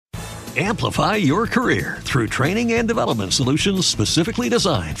Amplify your career through training and development solutions specifically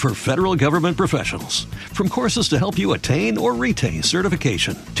designed for federal government professionals. From courses to help you attain or retain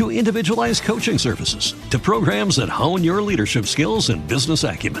certification, to individualized coaching services, to programs that hone your leadership skills and business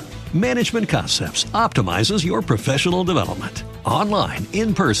acumen, Management Concepts optimizes your professional development. Online,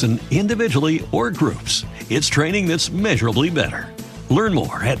 in person, individually, or groups, it's training that's measurably better. Learn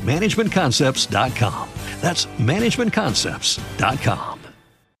more at managementconcepts.com. That's managementconcepts.com.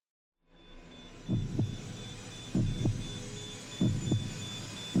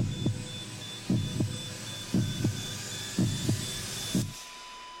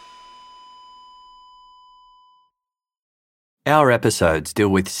 Our episodes deal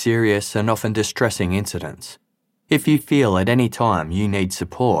with serious and often distressing incidents. If you feel at any time you need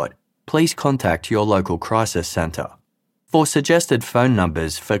support, please contact your local crisis centre. For suggested phone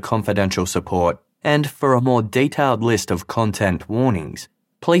numbers for confidential support and for a more detailed list of content warnings,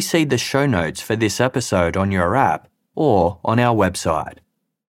 please see the show notes for this episode on your app or on our website.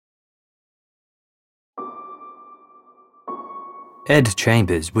 Ed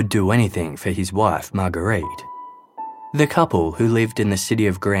Chambers would do anything for his wife, Marguerite. The couple, who lived in the city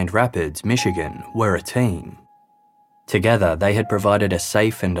of Grand Rapids, Michigan, were a team. Together, they had provided a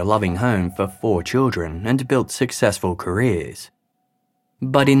safe and loving home for 4 children and built successful careers.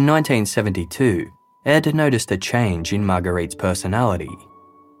 But in 1972, Ed noticed a change in Marguerite's personality.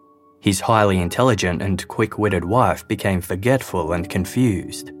 His highly intelligent and quick-witted wife became forgetful and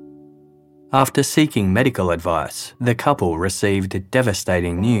confused. After seeking medical advice, the couple received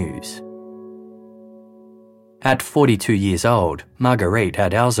devastating news. At 42 years old, Marguerite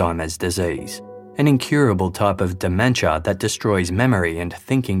had Alzheimer's disease, an incurable type of dementia that destroys memory and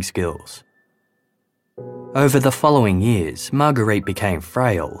thinking skills. Over the following years, Marguerite became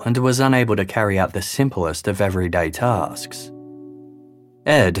frail and was unable to carry out the simplest of everyday tasks.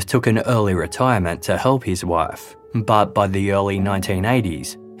 Ed took an early retirement to help his wife, but by the early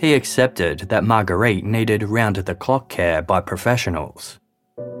 1980s, he accepted that Marguerite needed round-the-clock care by professionals.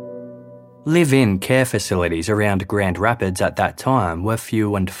 Live-in care facilities around Grand Rapids at that time were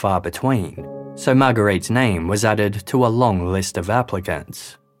few and far between, so Marguerite's name was added to a long list of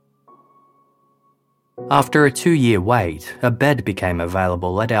applicants. After a 2-year wait, a bed became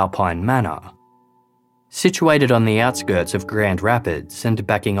available at Alpine Manor. Situated on the outskirts of Grand Rapids and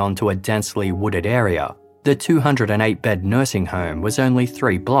backing onto a densely wooded area, the 208-bed nursing home was only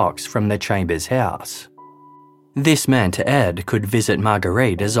 3 blocks from the Chambers house. This meant Ed could visit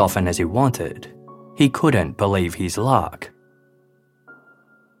Marguerite as often as he wanted. He couldn't believe his luck.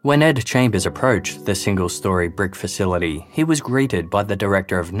 When Ed Chambers approached the single-story brick facility, he was greeted by the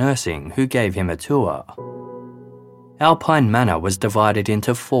director of nursing, who gave him a tour. Alpine Manor was divided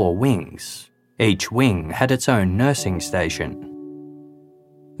into 4 wings. Each wing had its own nursing station.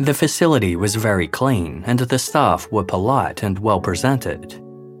 The facility was very clean and the staff were polite and well-presented.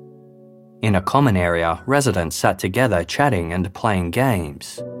 In a common area, residents sat together chatting and playing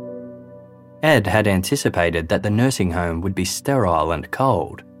games. Ed had anticipated that the nursing home would be sterile and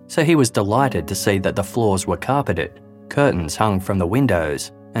cold, so he was delighted to see that the floors were carpeted, curtains hung from the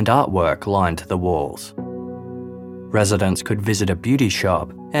windows, and artwork lined the walls. Residents could visit a beauty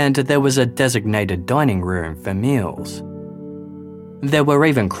shop, and there was a designated dining room for meals. There were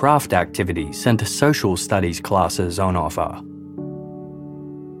even craft activities and social studies classes on offer.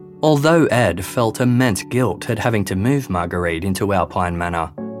 Although Ed felt immense guilt at having to move Marguerite into Alpine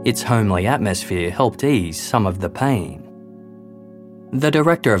Manor, its homely atmosphere helped ease some of the pain. The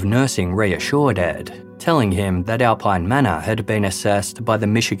director of nursing reassured Ed, telling him that Alpine Manor had been assessed by the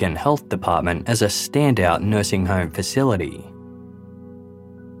Michigan Health Department as a standout nursing home facility.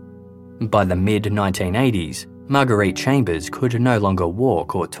 By the mid-1980s, Marguerite Chambers could no longer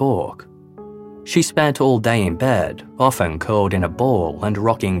walk or talk. She spent all day in bed, often curled in a ball and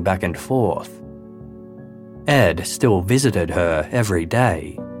rocking back and forth. Ed still visited her every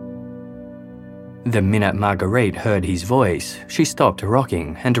day. The minute Marguerite heard his voice, she stopped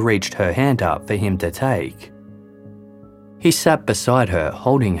rocking and reached her hand up for him to take. He sat beside her,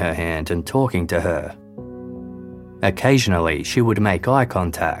 holding her hand and talking to her. Occasionally, she would make eye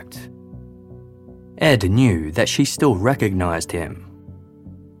contact. Ed knew that she still recognized him.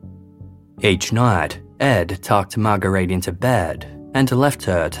 Each night, Ed tucked Marguerite into bed and left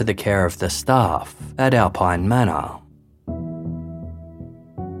her to the care of the staff at Alpine Manor.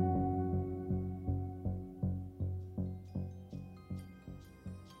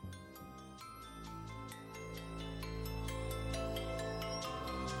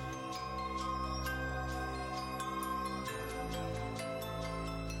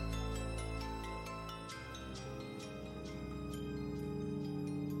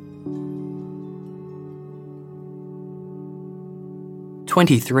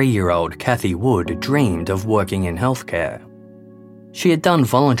 23-year-old Kathy Wood dreamed of working in healthcare. She had done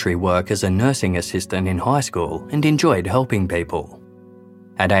voluntary work as a nursing assistant in high school and enjoyed helping people.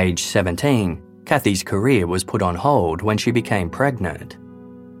 At age 17, Kathy's career was put on hold when she became pregnant.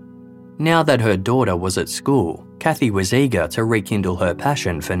 Now that her daughter was at school, Kathy was eager to rekindle her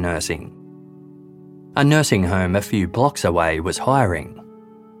passion for nursing. A nursing home a few blocks away was hiring,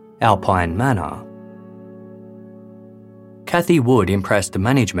 Alpine Manor. Kathy Wood impressed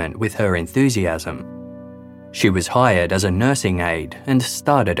management with her enthusiasm. She was hired as a nursing aide and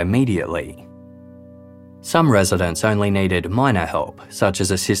started immediately. Some residents only needed minor help, such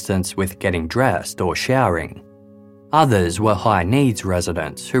as assistance with getting dressed or showering. Others were high-needs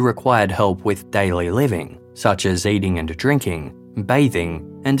residents who required help with daily living, such as eating and drinking,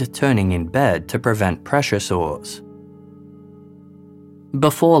 bathing, and turning in bed to prevent pressure sores.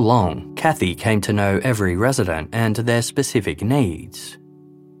 Before long, Kathy came to know every resident and their specific needs.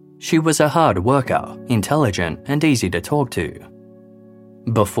 She was a hard worker, intelligent, and easy to talk to.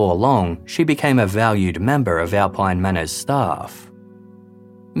 Before long, she became a valued member of Alpine Manor's staff.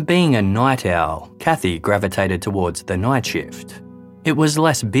 Being a night owl, Kathy gravitated towards the night shift. It was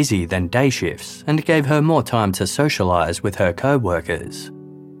less busy than day shifts and gave her more time to socialise with her co-workers.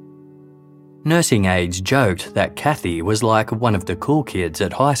 Nursing aides joked that Kathy was like one of the cool kids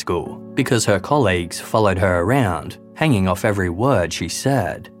at high school because her colleagues followed her around, hanging off every word she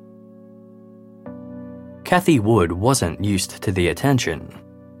said. Kathy Wood wasn't used to the attention.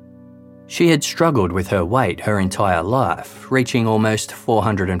 She had struggled with her weight her entire life, reaching almost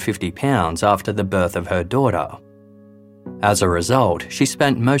 450 pounds after the birth of her daughter. As a result, she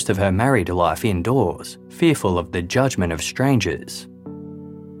spent most of her married life indoors, fearful of the judgment of strangers.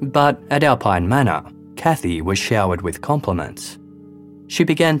 But at Alpine Manor, Kathy was showered with compliments. She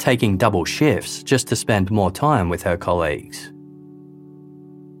began taking double shifts just to spend more time with her colleagues.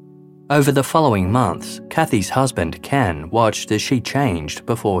 Over the following months, Kathy's husband Ken watched as she changed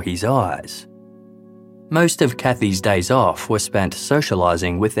before his eyes. Most of Kathy's days off were spent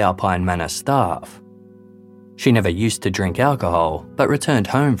socialising with Alpine Manor staff. She never used to drink alcohol, but returned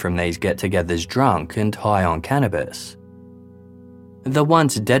home from these get-togethers drunk and high on cannabis. The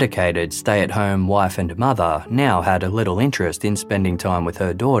once dedicated stay-at-home wife and mother now had a little interest in spending time with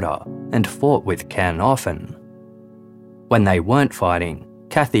her daughter and fought with Ken often. When they weren't fighting,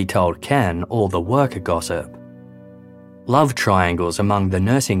 Kathy told Ken all the work gossip. Love triangles among the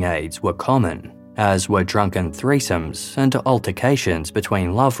nursing aides were common, as were drunken threesomes and altercations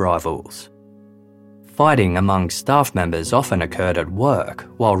between love rivals. Fighting among staff members often occurred at work,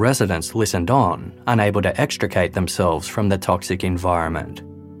 while residents listened on, unable to extricate themselves from the toxic environment.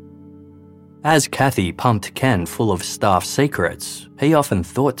 As Kathy pumped Ken full of staff secrets, he often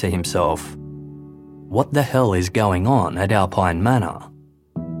thought to himself, "What the hell is going on at Alpine Manor?"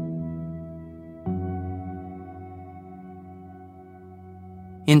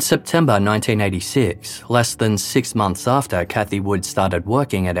 In September 1986, less than 6 months after Kathy Wood started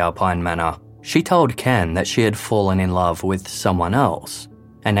working at Alpine Manor, she told Ken that she had fallen in love with someone else,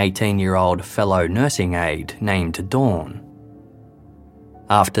 an 18-year-old fellow nursing aide named Dawn.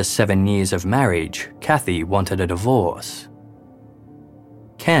 After 7 years of marriage, Kathy wanted a divorce.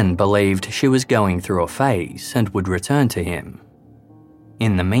 Ken believed she was going through a phase and would return to him.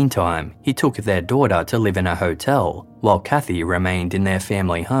 In the meantime, he took their daughter to live in a hotel while Kathy remained in their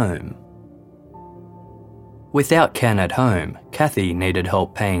family home. Without Ken at home, Kathy needed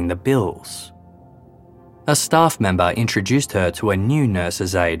help paying the bills. A staff member introduced her to a new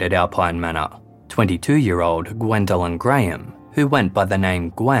nurse's aide at Alpine Manor, 22-year-old Gwendolyn Graham, who went by the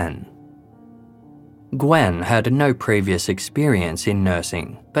name Gwen. Gwen had no previous experience in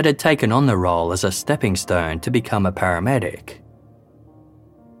nursing, but had taken on the role as a stepping stone to become a paramedic.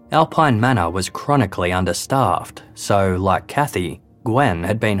 Alpine Manor was chronically understaffed, so, like Kathy, Gwen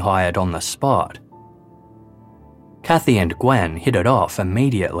had been hired on the spot. Kathy and Gwen hit it off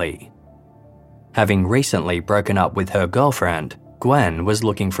immediately. Having recently broken up with her girlfriend, Gwen was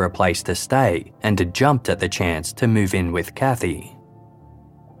looking for a place to stay and had jumped at the chance to move in with Kathy.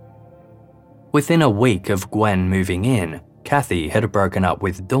 Within a week of Gwen moving in, Kathy had broken up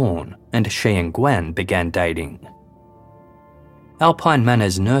with Dawn and she and Gwen began dating. Alpine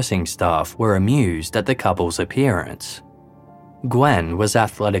Manor's nursing staff were amused at the couple's appearance. Gwen was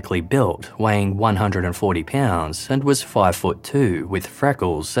athletically built, weighing 140 pounds and was 5'2" with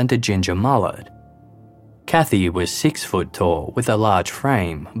freckles and a ginger mullet. Kathy was 6 foot tall with a large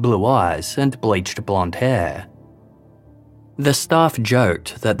frame, blue eyes and bleached blonde hair. The staff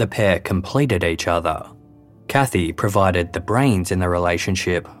joked that the pair completed each other. Kathy provided the brains in the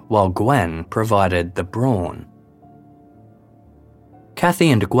relationship while Gwen provided the brawn.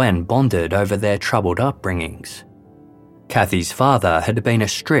 Kathy and Gwen bonded over their troubled upbringings. Kathy's father had been a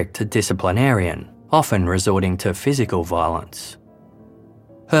strict disciplinarian, often resorting to physical violence.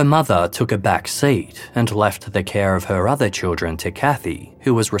 Her mother took a back seat and left the care of her other children to Kathy,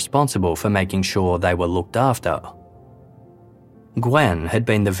 who was responsible for making sure they were looked after. Gwen had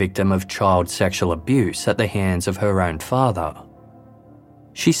been the victim of child sexual abuse at the hands of her own father.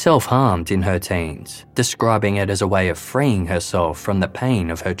 She self-harmed in her teens, describing it as a way of freeing herself from the pain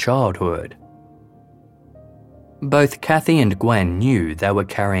of her childhood. Both Kathy and Gwen knew they were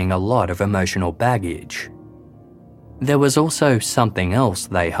carrying a lot of emotional baggage. There was also something else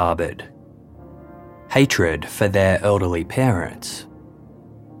they harboured: hatred for their elderly parents.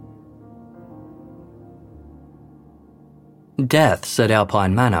 Deaths at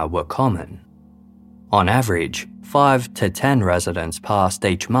Alpine Manor were common. On average, 5 to 10 residents passed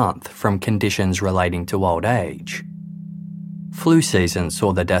each month from conditions relating to old age. Flu season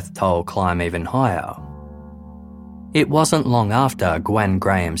saw the death toll climb even higher. It wasn't long after Gwen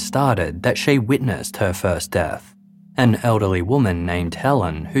Graham started that she witnessed her first death, an elderly woman named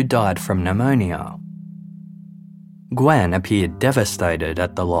Helen who died from pneumonia. Gwen appeared devastated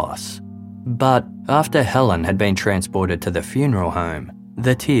at the loss, but after Helen had been transported to the funeral home,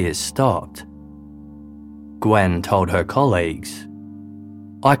 the tears stopped. Gwen told her colleagues,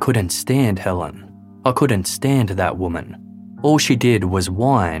 "I couldn't stand Helen. I couldn't stand that woman. All she did was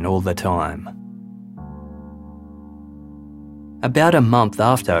whine all the time." About a month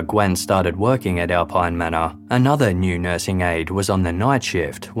after Gwen started working at Alpine Manor, another new nursing aide was on the night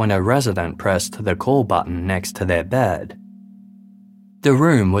shift when a resident pressed the call button next to their bed. The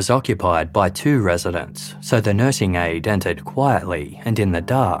room was occupied by 2 residents, so the nursing aide entered quietly and in the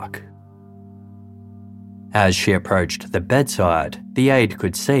dark. As she approached the bedside, the aide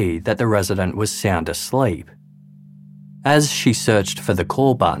could see that the resident was sound asleep. As she searched for the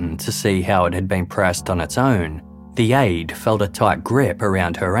call button to see how it had been pressed on its own, the aide felt a tight grip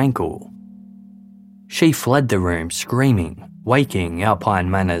around her ankle. She fled the room screaming, waking Alpine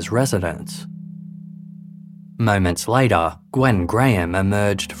Manor's residents. Moments later, Gwen Graham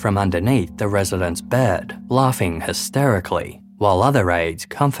emerged from underneath the resident's bed, laughing hysterically, while other aides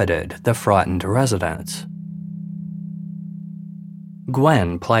comforted the frightened residents.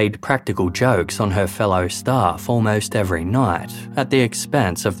 Gwen played practical jokes on her fellow staff almost every night at the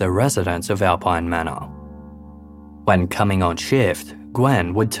expense of the residents of Alpine Manor. When coming on shift,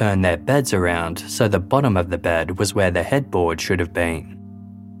 Gwen would turn their beds around so the bottom of the bed was where the headboard should have been.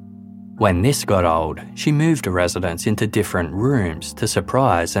 When this got old, she moved residents into different rooms to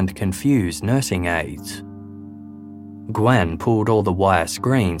surprise and confuse nursing aides. Gwen pulled all the wire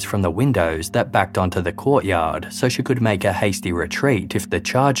screens from the windows that backed onto the courtyard so she could make a hasty retreat if the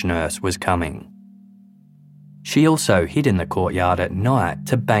charge nurse was coming. She also hid in the courtyard at night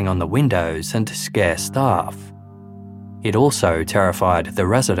to bang on the windows and scare staff. It also terrified the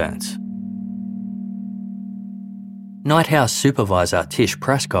residents. Nighthouse supervisor Tish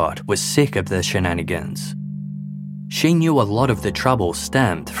Prescott was sick of the shenanigans. She knew a lot of the trouble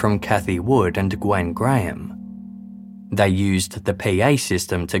stemmed from Kathy Wood and Gwen Graham. They used the PA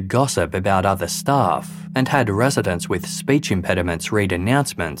system to gossip about other staff and had residents with speech impediments read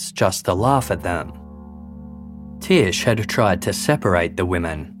announcements just to laugh at them. Tish had tried to separate the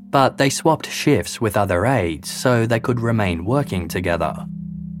women, but they swapped shifts with other aides so they could remain working together.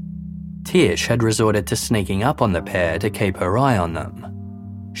 Tish had resorted to sneaking up on the pair to keep her eye on them.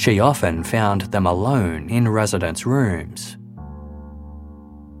 She often found them alone in residents' rooms.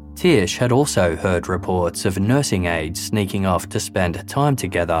 Tish had also heard reports of nursing aides sneaking off to spend time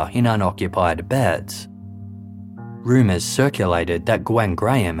together in unoccupied beds. Rumours circulated that Gwen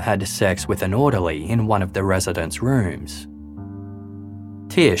Graham had sex with an orderly in one of the residents' rooms.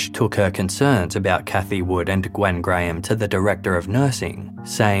 Tish took her concerns about Kathy Wood and Gwen Graham to the Director of Nursing,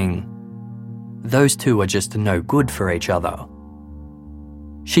 saying, "Those two are just no good for each other."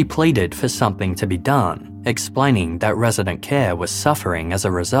 She pleaded for something to be done, explaining that resident care was suffering as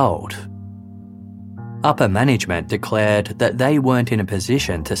a result. Upper management declared that they weren't in a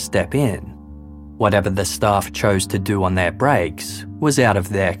position to step in. Whatever the staff chose to do on their breaks was out of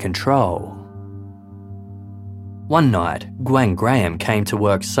their control. One night, Gwen Graham came to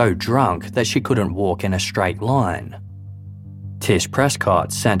work so drunk that she couldn't walk in a straight line. Tish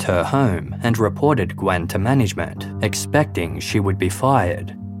Prescott sent her home and reported Gwen to management, expecting she would be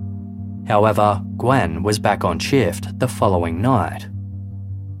fired. However, Gwen was back on shift the following night.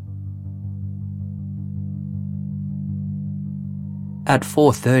 At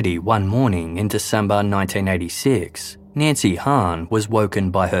 4:30 one morning in December 1986, Nancy Hahn was woken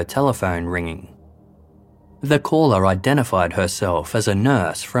by her telephone ringing. The caller identified herself as a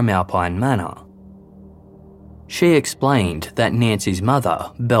nurse from Alpine Manor. She explained that Nancy's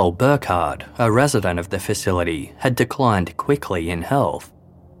mother, Belle Burkhard, a resident of the facility, had declined quickly in health.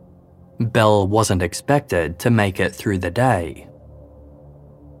 Belle wasn't expected to make it through the day.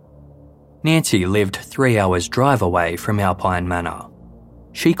 Nancy lived 3 hours' drive away from Alpine Manor.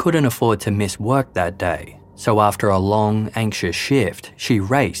 She couldn't afford to miss work that day, so after a long, anxious shift, she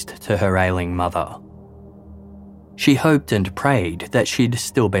raced to her ailing mother. She hoped and prayed that she'd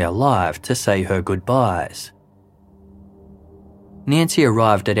still be alive to say her goodbyes. Nancy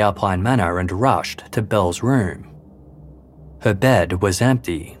arrived at Alpine Manor and rushed to Belle's room. Her bed was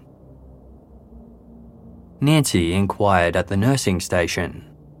empty. Nancy inquired at the nursing station.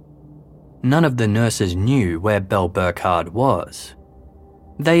 None of the nurses knew where Belle Burkhard was.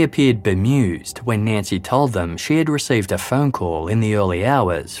 They appeared bemused when Nancy told them she had received a phone call in the early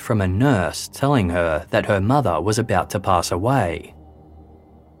hours from a nurse telling her that her mother was about to pass away.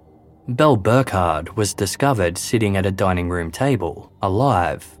 Belle Burkhard was discovered sitting at a dining room table,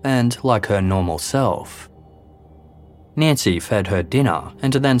 alive and like her normal self. Nancy fed her dinner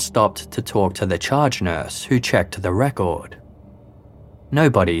and then stopped to talk to the charge nurse who checked the record.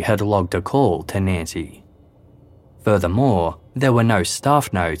 Nobody had logged a call to Nancy. Furthermore, there were no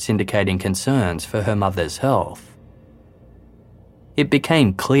staff notes indicating concerns for her mother's health. It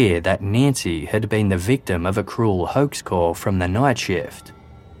became clear that Nancy had been the victim of a cruel hoax call from the night shift.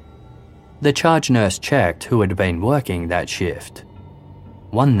 The charge nurse checked who had been working that shift.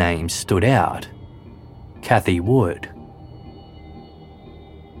 One name stood out: Kathy Wood.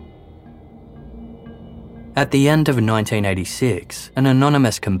 At the end of 1986, an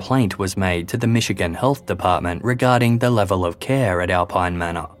anonymous complaint was made to the Michigan Health Department regarding the level of care at Alpine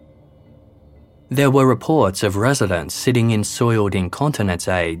Manor. There were reports of residents sitting in soiled incontinence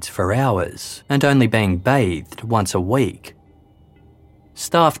aids for hours and only being bathed once a week.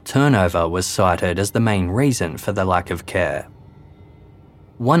 Staff turnover was cited as the main reason for the lack of care.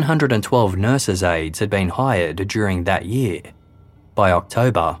 112 nurses' aides had been hired during that year. By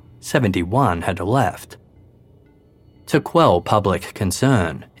October, 71 had left. To quell public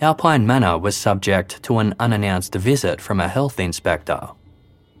concern, Alpine Manor was subject to an unannounced visit from a health inspector.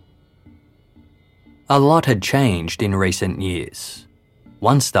 A lot had changed in recent years.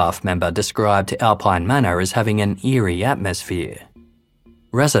 One staff member described Alpine Manor as having an eerie atmosphere.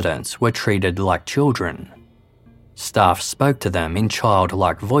 Residents were treated like children. Staff spoke to them in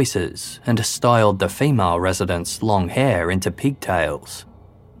childlike voices and styled the female residents' long hair into pigtails.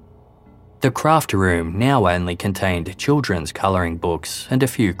 The craft room now only contained children's colouring books and a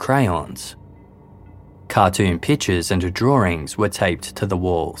few crayons. Cartoon pictures and drawings were taped to the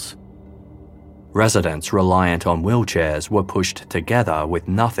walls. Residents reliant on wheelchairs were pushed together with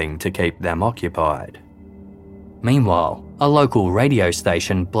nothing to keep them occupied. Meanwhile, a local radio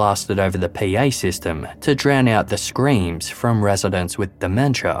station blasted over the PA system to drown out the screams from residents with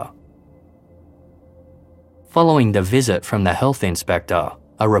dementia. Following the visit from the health inspector,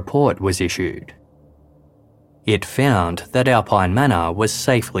 a report was issued. It found that Alpine Manor was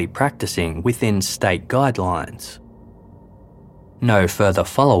safely practicing within state guidelines. No further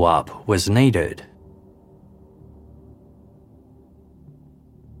follow-up was needed.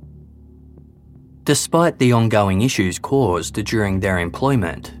 Despite the ongoing issues caused during their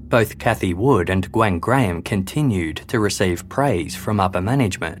employment, both Kathy Wood and Gwen Graham continued to receive praise from upper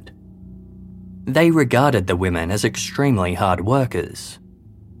management. They regarded the women as extremely hard workers.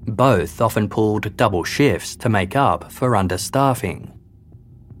 Both often pulled double shifts to make up for understaffing.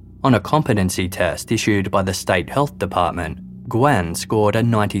 On a competency test issued by the State Health Department, Gwen scored a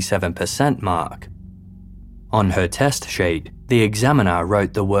 97% mark. On her test sheet, the examiner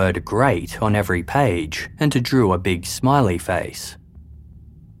wrote the word "great" on every page and drew a big smiley face.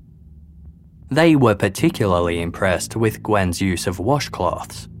 They were particularly impressed with Gwen's use of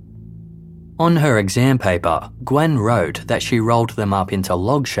washcloths. On her exam paper, Gwen wrote that she rolled them up into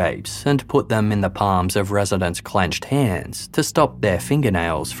log shapes and put them in the palms of residents' clenched hands to stop their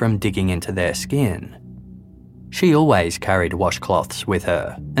fingernails from digging into their skin. She always carried washcloths with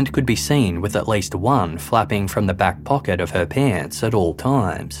her and could be seen with at least one flapping from the back pocket of her pants at all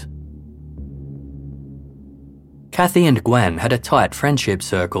times. Kathy and Gwen had a tight friendship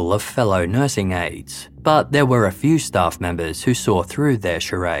circle of fellow nursing aides, but there were a few staff members who saw through their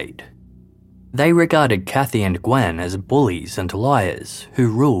charade. They regarded Kathy and Gwen as bullies and liars who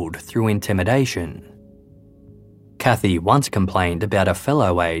ruled through intimidation. Kathy once complained about a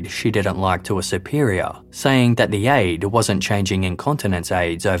fellow aide she didn't like to a superior, saying that the aide wasn't changing incontinence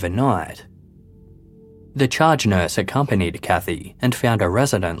aids overnight. The charge nurse accompanied Kathy and found a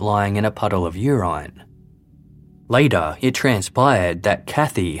resident lying in a puddle of urine. Later, it transpired that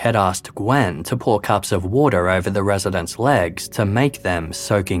Kathy had asked Gwen to pour cups of water over the residents' legs to make them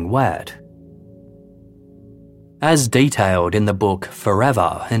soaking wet. As detailed in the book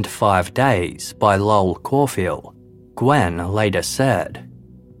Forever and 5 Days by Lowell Caulfield, Gwen later said,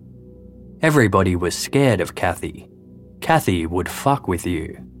 "Everybody was scared of Kathy. Kathy would fuck with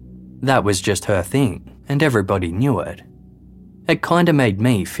you. That was just her thing, and everybody knew it. It kinda made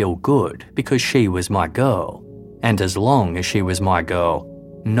me feel good because she was my girl, and as long as she was my girl,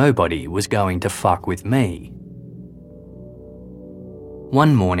 nobody was going to fuck with me."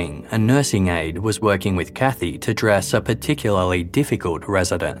 One morning, a nursing aide was working with Kathy to dress a particularly difficult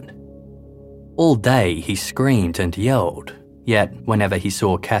resident. All day he screamed and yelled, yet whenever he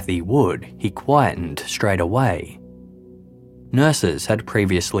saw Kathy Wood, he quietened straight away. Nurses had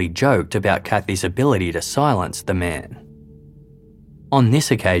previously joked about Kathy's ability to silence the man. On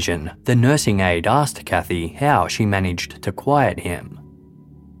this occasion, the nursing aide asked Kathy how she managed to quiet him.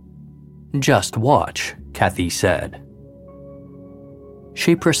 "Just watch," Kathy said.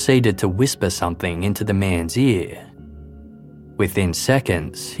 She proceeded to whisper something into the man's ear. Within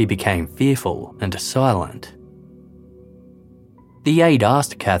seconds, he became fearful and silent. The aide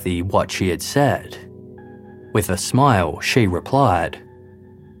asked Kathy what she had said. With a smile, she replied,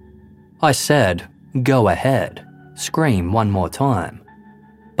 "I said, go ahead, scream one more time.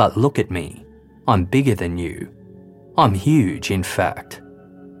 But look at me, I'm bigger than you. I'm huge, in fact.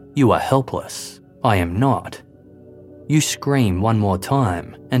 You are helpless, I am not. You scream one more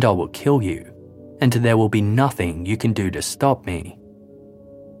time and I will kill you, and there will be nothing you can do to stop me."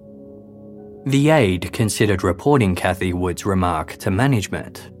 The aide considered reporting Kathy Wood's remark to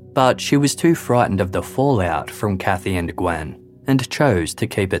management, but she was too frightened of the fallout from Kathy and Gwen and chose to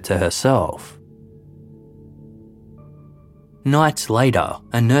keep it to herself. Nights later,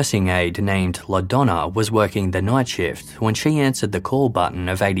 a nursing aide named LaDonna was working the night shift when she answered the call button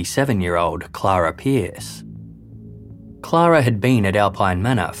of 87-year-old Clara Pierce. Clara had been at Alpine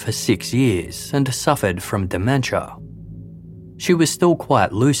Manor for 6 years and suffered from dementia. She was still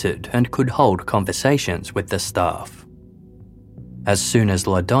quite lucid and could hold conversations with the staff. As soon as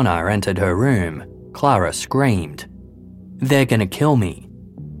LaDonna entered her room, Clara screamed, "They're gonna kill me.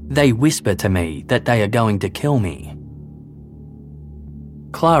 They whisper to me that they are going to kill me."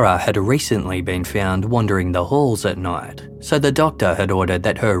 Clara had recently been found wandering the halls at night, so the doctor had ordered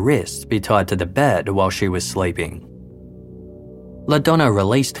that her wrists be tied to the bed while she was sleeping. LaDonna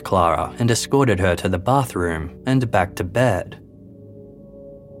released Clara and escorted her to the bathroom and back to bed.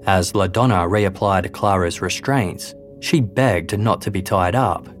 As LaDonna reapplied Clara's restraints, she begged not to be tied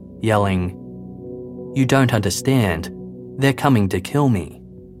up, yelling, "You don't understand. They're coming to kill me."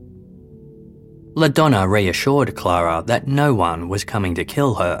 LaDonna reassured Clara that no one was coming to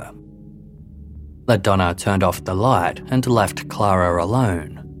kill her. LaDonna turned off the light and left Clara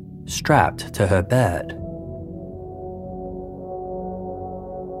alone, strapped to her bed.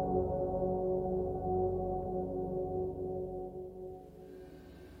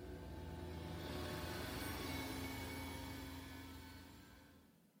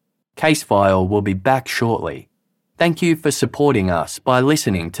 Case File will be back shortly. Thank you for supporting us by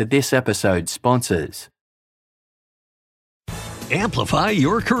listening to this episode's sponsors. Amplify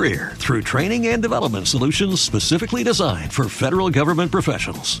your career through training and development solutions specifically designed for federal government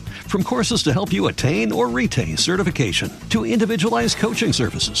professionals. From courses to help you attain or retain certification, to individualized coaching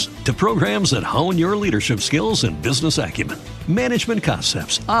services, to programs that hone your leadership skills and business acumen, Management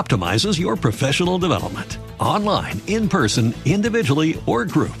Concepts optimizes your professional development. Online, in person, individually, or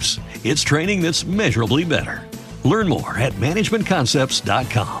groups, it's training that's measurably better. Learn more at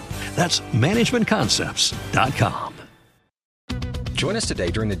managementconcepts.com. That's managementconcepts.com. Join us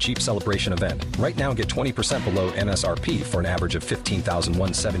today during the Jeep Celebration event. Right now, get 20% below MSRP for an average of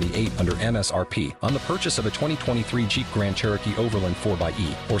 $15,178 under MSRP on the purchase of a 2023 Jeep Grand Cherokee Overland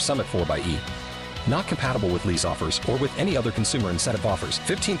 4xE or Summit 4xE. Not compatible with lease offers or with any other consumer incentive offers.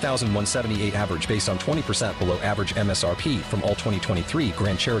 $15,178 average based on 20% below average MSRP from all 2023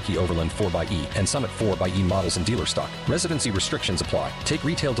 Grand Cherokee Overland 4xE and Summit 4xE models in dealer stock. Residency restrictions apply. Take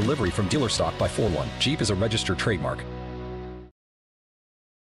retail delivery from dealer stock by 4/1. Jeep is a registered trademark.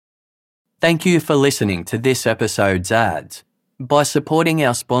 Thank you for listening to this episode's ads. By supporting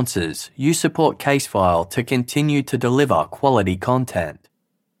our sponsors, you support Case File to continue to deliver quality content.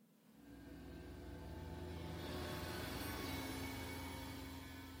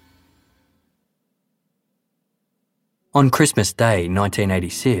 On Christmas Day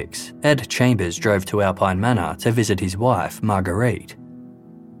 1986, Ed Chambers drove to Alpine Manor to visit his wife, Marguerite.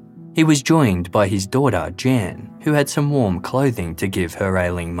 He was joined by his daughter, Jan, who had some warm clothing to give her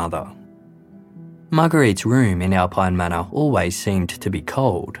ailing mother. Marguerite's room in Alpine Manor always seemed to be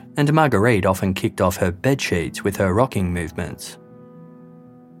cold, and Marguerite often kicked off her bedsheets with her rocking movements.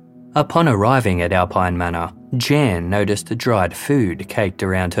 Upon arriving at Alpine Manor, Jan noticed dried food caked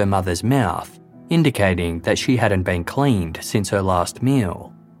around her mother's mouth, indicating that she hadn't been cleaned since her last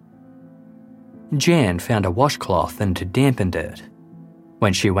meal. Jan found a washcloth and dampened it.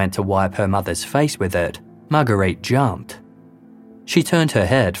 When she went to wipe her mother's face with it, Marguerite jumped. She turned her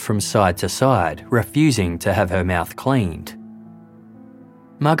head from side to side, refusing to have her mouth cleaned.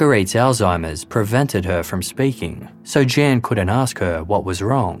 Marguerite's Alzheimer's prevented her from speaking, so Jan couldn't ask her what was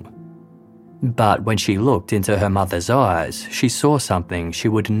wrong. But when she looked into her mother's eyes, she saw something she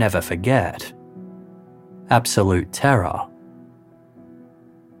would never forget. Absolute terror.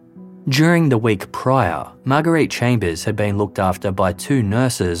 During the week prior, Marguerite Chambers had been looked after by 2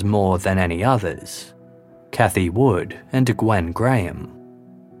 nurses more than any others, Kathy Wood and Gwen Graham.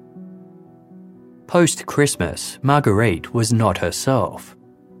 Post-Christmas, Marguerite was not herself.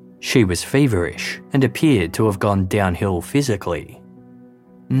 She was feverish and appeared to have gone downhill physically.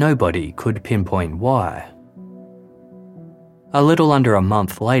 Nobody could pinpoint why. A little under a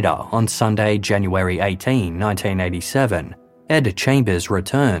month later, on Sunday, January 18, 1987, Ed Chambers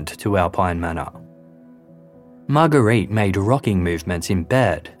returned to Alpine Manor. Marguerite made rocking movements in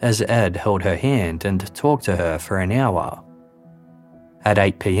bed as Ed held her hand and talked to her for an hour. At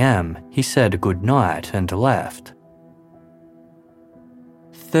 8 p.m, he said goodnight and left.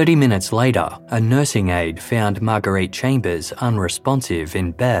 30 minutes later, a nursing aide found Marguerite Chambers unresponsive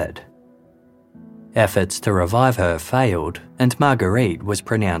in bed. Efforts to revive her failed, and Marguerite was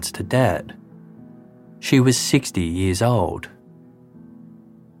pronounced dead. She was 60 years old.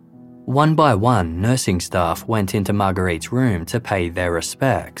 One by one, nursing staff went into Marguerite's room to pay their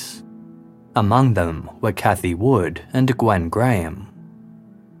respects. Among them were Kathy Wood and Gwen Graham.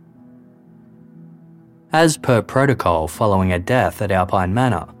 As per protocol following a death at Alpine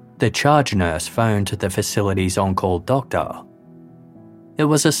Manor, the charge nurse phoned the facility's on-call doctor. It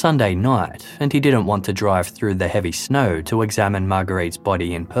was a Sunday night, and he didn't want to drive through the heavy snow to examine Marguerite's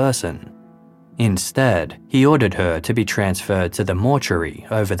body in person. Instead, he ordered her to be transferred to the mortuary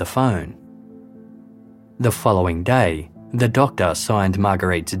over the phone. The following day, the doctor signed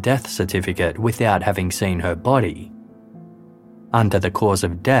Marguerite's death certificate without having seen her body. Under the cause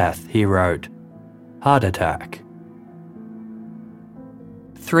of death, he wrote, "Heart attack."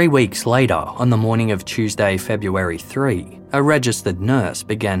 3 weeks later, on the morning of Tuesday, February 3, a registered nurse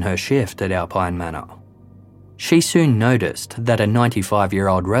began her shift at Alpine Manor. She soon noticed that a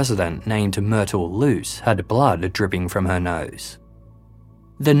 95-year-old resident named Myrtle Luce had blood dripping from her nose.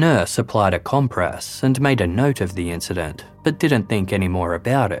 The nurse applied a compress and made a note of the incident, but didn't think any more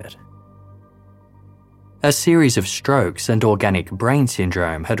about it. A series of strokes and organic brain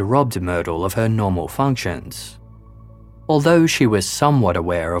syndrome had robbed Myrtle of her normal functions. Although she was somewhat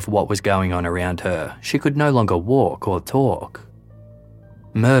aware of what was going on around her, she could no longer walk or talk.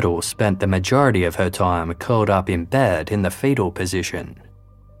 Myrtle spent the majority of her time curled up in bed in the fetal position.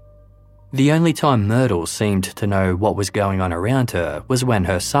 The only time Myrtle seemed to know what was going on around her was when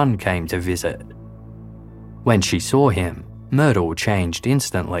her son came to visit. When she saw him, Myrtle changed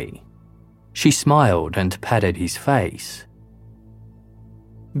instantly. She smiled and patted his face.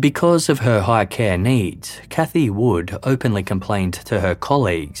 Because of her high care needs, Kathy Wood openly complained to her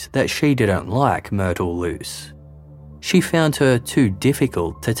colleagues that she didn't like Myrtle Luce. She found her too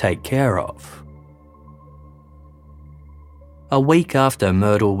difficult to take care of. A week after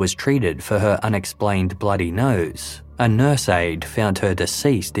Myrtle was treated for her unexplained bloody nose, a nurse aide found her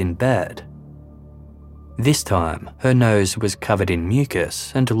deceased in bed. This time, her nose was covered in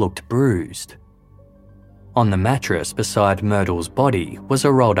mucus and looked bruised. On the mattress beside Myrtle's body was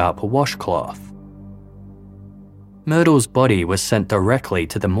a rolled-up washcloth. Myrtle's body was sent directly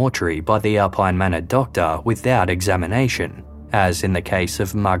to the mortuary by the Alpine Manor doctor without examination, as in the case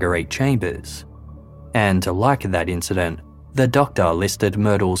of Marguerite Chambers. And like that incident, the doctor listed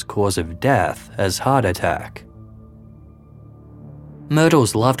Myrtle's cause of death as heart attack.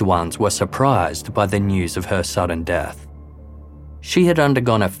 Myrtle's loved ones were surprised by the news of her sudden death. She had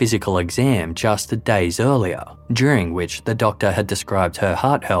undergone a physical exam just days earlier, during which the doctor had described her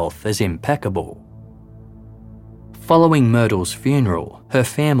heart health as impeccable. Following Myrtle's funeral, her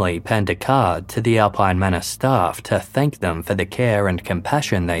family penned a card to the Alpine Manor staff to thank them for the care and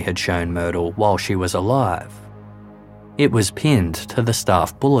compassion they had shown Myrtle while she was alive. It was pinned to the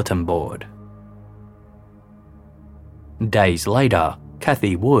staff bulletin board. Days later,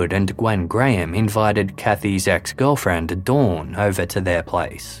 Kathy Wood and Gwen Graham invited Kathy's ex-girlfriend Dawn over to their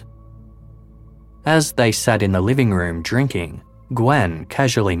place. As they sat in the living room drinking, Gwen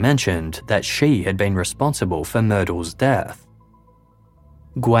casually mentioned that she had been responsible for Myrtle's death.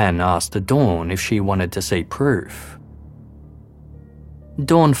 Gwen asked Dawn if she wanted to see proof.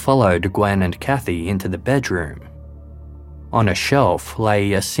 Dawn followed Gwen and Kathy into the bedroom. On a shelf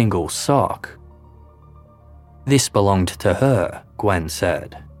lay a single sock. "This belonged to her," Gwen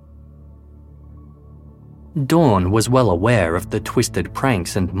said. Dawn was well aware of the twisted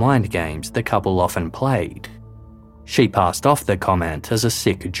pranks and mind games the couple often played. She passed off the comment as a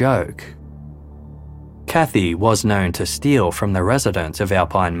sick joke. Kathy was known to steal from the residents of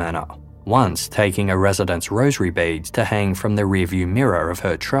Alpine Manor, once taking a resident's rosary beads to hang from the rearview mirror of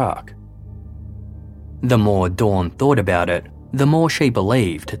her truck. The more Dawn thought about it, the more she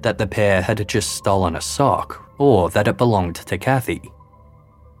believed that the pair had just stolen a sock or that it belonged to Kathy.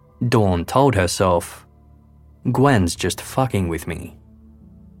 Dawn told herself, "Gwen's just fucking with me."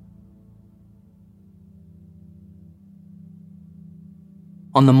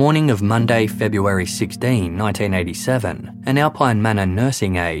 On the morning of Monday, February 16, 1987, an Alpine Manor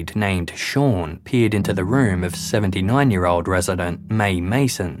nursing aide named Sean peered into the room of 79-year-old resident May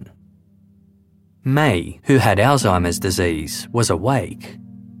Mason. May, who had Alzheimer's disease, was awake.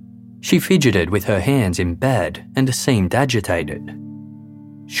 She fidgeted with her hands in bed and seemed agitated.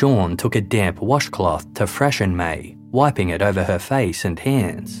 Sean took a damp washcloth to freshen May, wiping it over her face and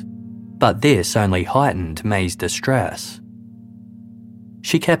hands. But this only heightened May's distress.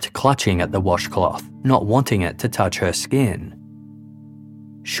 She kept clutching at the washcloth, not wanting it to touch her skin.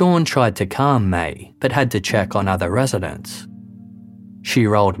 Sean tried to calm May, but had to check on other residents. She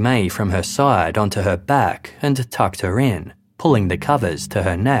rolled May from her side onto her back and tucked her in, pulling the covers to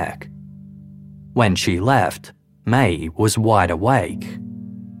her neck. When she left, May was wide awake.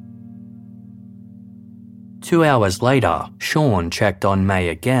 2 hours later, Sean checked on May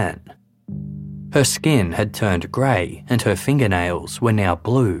again. Her skin had turned grey and her fingernails were now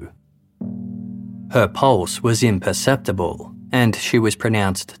blue. Her pulse was imperceptible and she was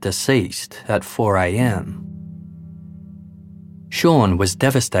pronounced deceased at 4 a.m. Sean was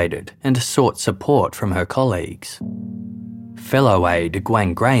devastated and sought support from her colleagues. Fellow aide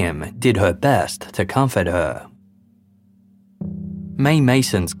Gwen Graham did her best to comfort her. May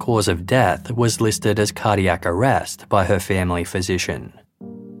Mason's cause of death was listed as cardiac arrest by her family physician.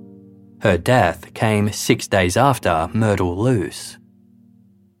 Her death came 6 days after Myrtle Loose.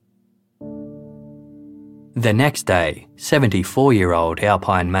 The next day, 74-year-old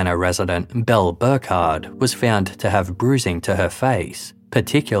Alpine Manor resident Belle Burkhard was found to have bruising to her face,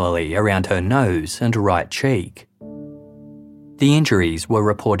 particularly around her nose and right cheek. The injuries were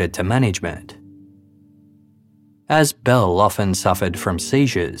reported to management. As Belle often suffered from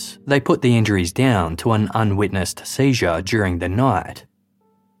seizures, they put the injuries down to an unwitnessed seizure during the night.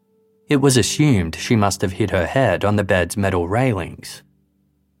 It was assumed she must have hit her head on the bed's metal railings.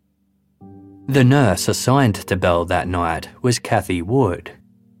 The nurse assigned to Belle that night was Kathy Wood.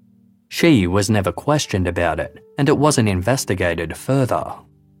 She was never questioned about it, and it wasn't investigated further.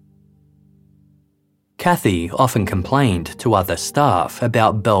 Kathy often complained to other staff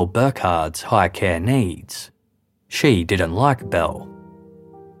about Belle Burkhard's high care needs. She didn't like Belle.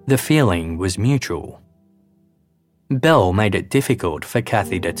 The feeling was mutual. Belle made it difficult for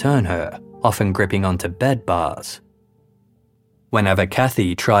Kathy to turn her, often gripping onto bed bars. Whenever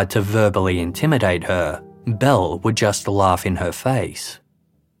Kathy tried to verbally intimidate her, Belle would just laugh in her face.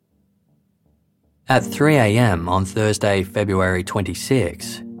 At 3 a.m. on Thursday, February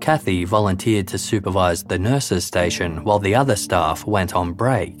 26, Kathy volunteered to supervise the nurses' station while the other staff went on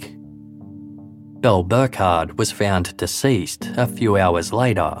break. Belle Burkhard was found deceased a few hours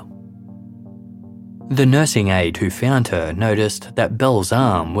later. The nursing aide who found her noticed that Belle's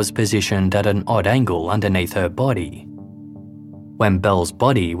arm was positioned at an odd angle underneath her body. When Belle's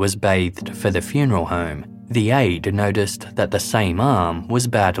body was bathed for the funeral home, the aide noticed that the same arm was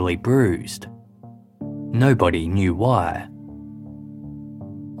badly bruised. Nobody knew why.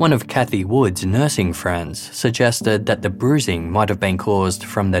 One of Kathy Wood's nursing friends suggested that the bruising might have been caused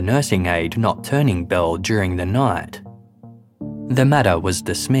from the nursing aide not turning Belle during the night. The matter was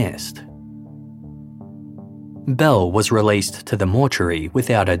dismissed. Belle was released to the mortuary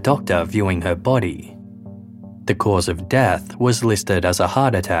without a doctor viewing her body. The cause of death was listed as a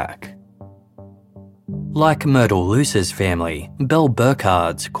heart attack. Like Myrtle Loose's family, Belle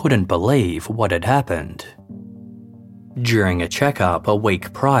Burkhard's couldn't believe what had happened. During a checkup a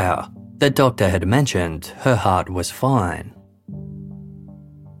week prior, the doctor had mentioned her heart was fine.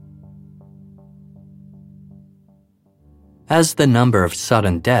 As the number of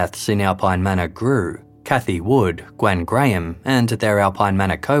sudden deaths in Alpine Manor grew, Kathy Wood, Gwen Graham, and their Alpine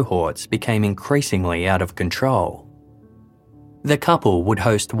Manor cohorts became increasingly out of control. The couple would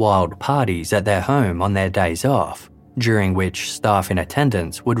host wild parties at their home on their days off, during which staff in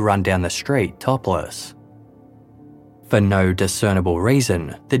attendance would run down the street topless. For no discernible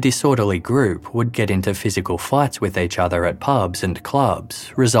reason, the disorderly group would get into physical fights with each other at pubs and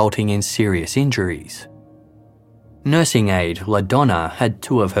clubs, resulting in serious injuries. Nursing aide LaDonna had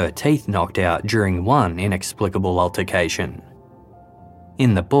 2 of her teeth knocked out during one inexplicable altercation.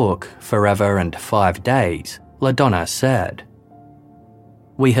 In the book, Forever and 5 Days, LaDonna said,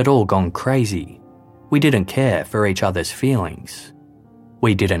 "We had all gone crazy. We didn't care for each other's feelings.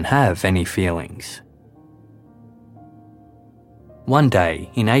 We didn't have any feelings." One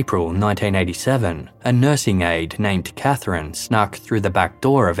day, in April 1987, a nursing aide named Catherine snuck through the back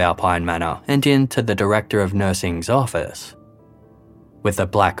door of Alpine Manor and into the Director of Nursing's office. With a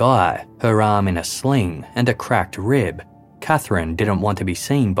black eye, her arm in a sling, and a cracked rib, Catherine didn't want to be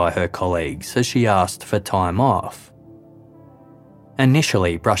seen by her colleagues as she asked for time off.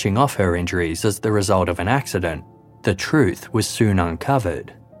 Initially brushing off her injuries as the result of an accident, the truth was soon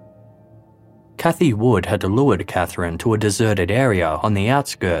uncovered. Kathy Wood had lured Catherine to a deserted area on the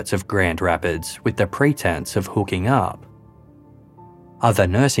outskirts of Grand Rapids with the pretense of hooking up. Other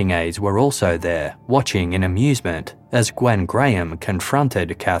nursing aides were also there, watching in amusement as Gwen Graham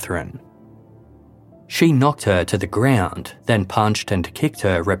confronted Catherine. She knocked her to the ground, then punched and kicked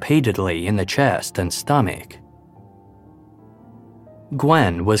her repeatedly in the chest and stomach.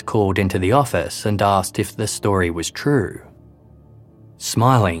 Gwen was called into the office and asked if the story was true.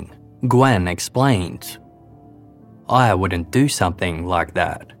 Smiling, Gwen explained, "I wouldn't do something like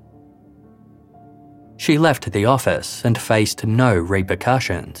that." She left the office and faced no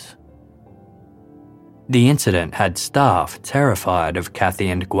repercussions. The incident had staff terrified of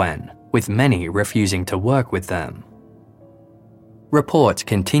Kathy and Gwen, with many refusing to work with them. Reports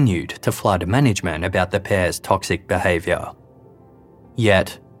continued to flood management about the pair's toxic behaviour.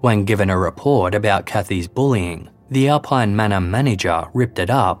 Yet, when given a report about Kathy's bullying, the Alpine Manor manager ripped it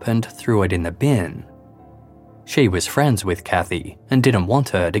up and threw it in the bin. She was friends with Kathy and didn't want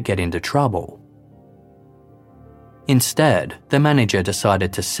her to get into trouble. Instead, the manager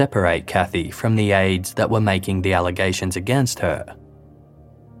decided to separate Kathy from the aides that were making the allegations against her.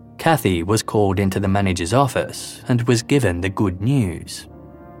 Kathy was called into the manager's office and was given the good news.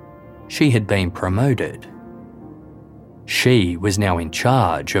 She had been promoted. She was now in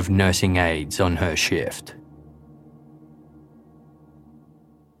charge of nursing aides on her shift.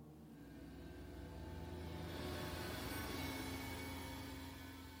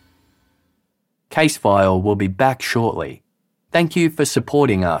 Case File will be back shortly. Thank you for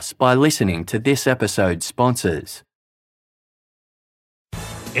supporting us by listening to this episode's sponsors.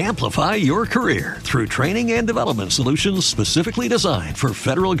 Amplify your career through training and development solutions specifically designed for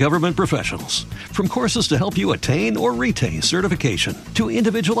federal government professionals. From courses to help you attain or retain certification, to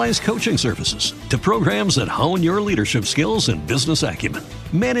individualized coaching services, to programs that hone your leadership skills and business acumen,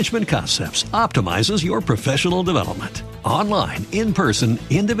 Management Concepts optimizes your professional development. Online, in person,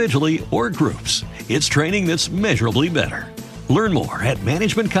 individually, or groups, it's training that's measurably better. Learn more at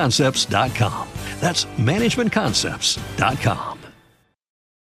managementconcepts.com. That's managementconcepts.com.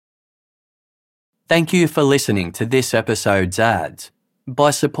 Thank you for listening to this episode's ads.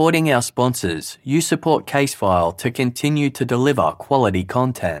 By supporting our sponsors, you support Casefile to continue to deliver quality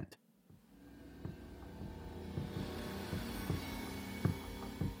content.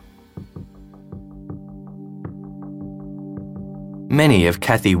 Many of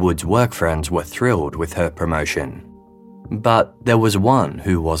Kathy Wood's work friends were thrilled with her promotion. But there was one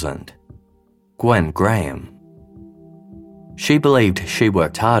who wasn't. Gwen Graham. She believed she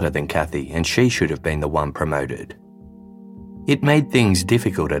worked harder than Kathy and she should have been the one promoted. It made things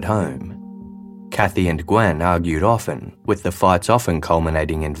difficult at home. Kathy and Gwen argued often, with the fights often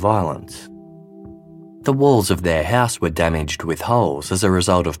culminating in violence. The walls of their house were damaged with holes as a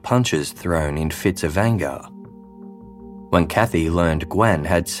result of punches thrown in fits of anger. When Kathy learned Gwen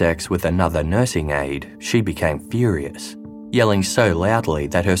had sex with another nursing aide, she became furious, yelling so loudly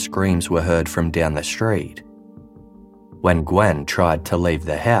that her screams were heard from down the street. When Gwen tried to leave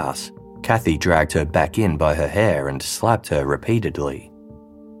the house, Kathy dragged her back in by her hair and slapped her repeatedly.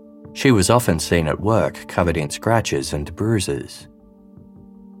 She was often seen at work covered in scratches and bruises.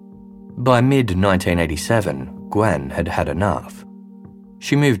 By mid-1987, Gwen had had enough.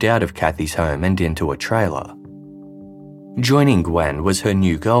 She moved out of Kathy's home and into a trailer. Joining Gwen was her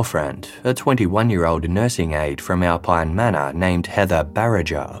new girlfriend, a 21-year-old nursing aide from Alpine Manor named Heather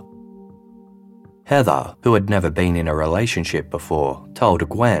Barriger. Heather, who had never been in a relationship before, told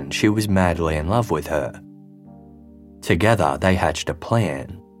Gwen she was madly in love with her. Together, they hatched a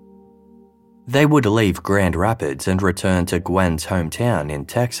plan. They would leave Grand Rapids and return to Gwen's hometown in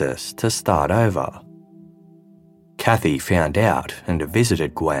Texas to start over. Kathy found out and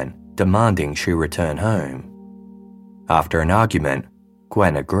visited Gwen, demanding she return home. After an argument,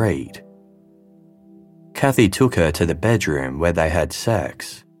 Gwen agreed. Kathy took her to the bedroom where they had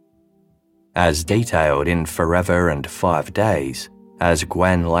sex. As detailed in Forever and 5 Days, as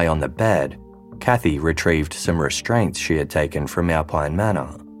Gwen lay on the bed, Kathy retrieved some restraints she had taken from Alpine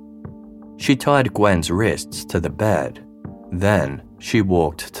Manor. She tied Gwen's wrists to the bed. Then she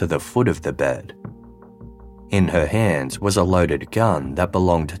walked to the foot of the bed. In her hands was a loaded gun that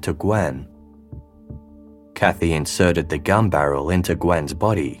belonged to Gwen. Kathy inserted the gun barrel into Gwen's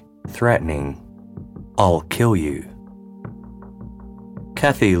body, threatening, "I'll kill you."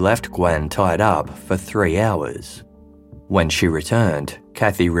 Kathy left Gwen tied up for 3 hours. When she returned,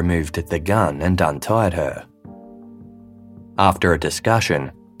 Kathy removed the gun and untied her. After a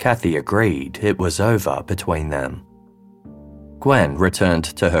discussion, Kathy agreed it was over between them. Gwen returned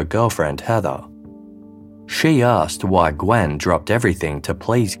to her girlfriend Heather. She asked why Gwen dropped everything to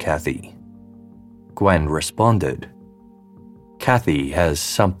please Kathy. Gwen responded, "Kathy has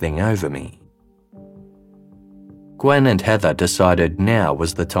something over me." Gwen and Heather decided now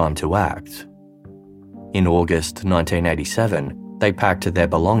was the time to act. In August 1987, they packed their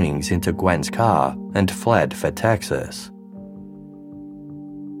belongings into Gwen's car and fled for Texas.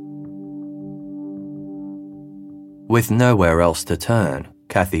 With nowhere else to turn,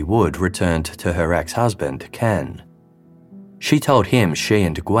 Kathy Wood returned to her ex-husband, Ken. She told him she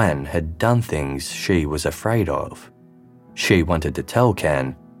and Gwen had done things she was afraid of. She wanted to tell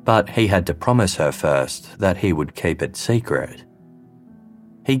Ken, but he had to promise her first that he would keep it secret.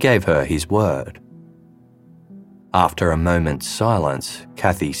 He gave her his word. After a moment's silence,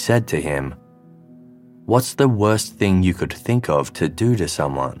 Kathy said to him, "What's the worst thing you could think of to do to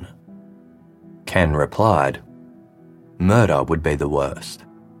someone?" Ken replied, "Murder would be the worst."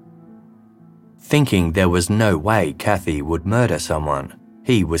 Thinking there was no way Kathy would murder someone,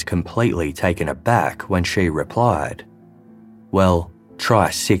 he was completely taken aback when she replied, "Well,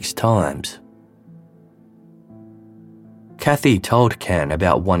 try 6 times." Kathy told Ken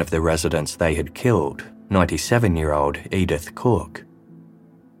about one of the residents they had killed, 97-year-old Edith Cook.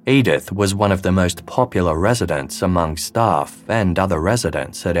 Edith was one of the most popular residents among staff and other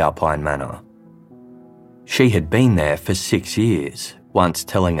residents at Alpine Manor. She had been there for 6 years, once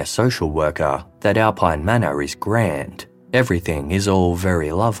telling a social worker that Alpine Manor is grand, everything is all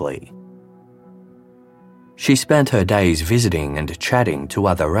very lovely. She spent her days visiting and chatting to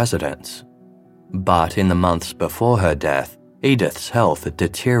other residents. But in the months before her death, Edith's health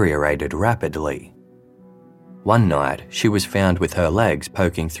deteriorated rapidly. One night, she was found with her legs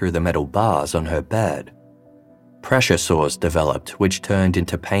poking through the metal bars on her bed. Pressure sores developed which turned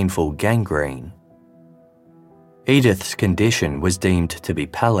into painful gangrene. Edith's condition was deemed to be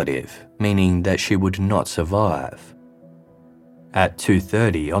palliative, meaning that she would not survive. At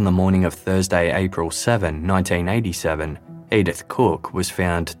 2:30 on the morning of Thursday, April 7, 1987, Edith Cook was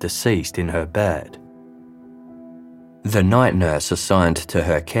found deceased in her bed. The night nurse assigned to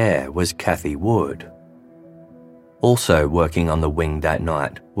her care was Kathy Wood. Also working on the wing that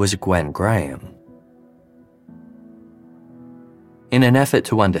night was Gwen Graham. In an effort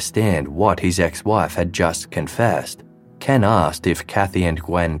to understand what his ex-wife had just confessed, Ken asked if Kathy and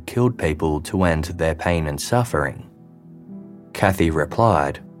Gwen killed people to end their pain and suffering. Kathy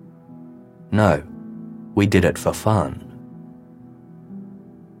replied, "No, we did it for fun."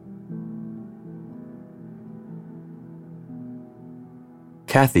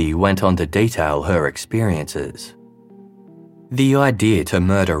 Kathy went on to detail her experiences. The idea to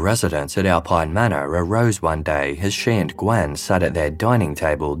murder residents at Alpine Manor arose one day as she and Gwen sat at their dining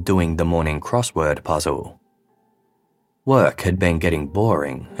table doing the morning crossword puzzle. Work had been getting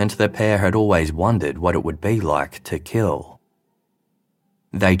boring, and the pair had always wondered what it would be like to kill.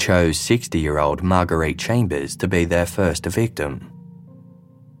 They chose 60-year-old Marguerite Chambers to be their first victim.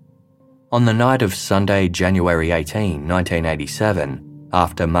 On the night of Sunday, January 18, 1987,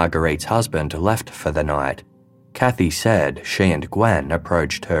 after Marguerite's husband left for the night, Kathy said she and Gwen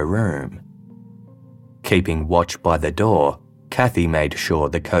approached her room. Keeping watch by the door, Kathy made sure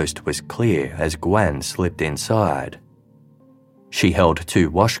the coast was clear as Gwen slipped inside. She held 2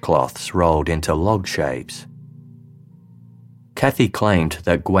 washcloths rolled into log shapes. Kathy claimed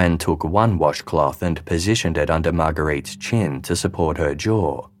that Gwen took one washcloth and positioned it under Marguerite's chin to support her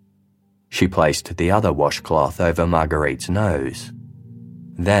jaw. She placed the other washcloth over Marguerite's nose.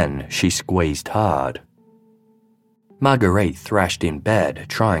 Then she squeezed hard. Marguerite thrashed in bed,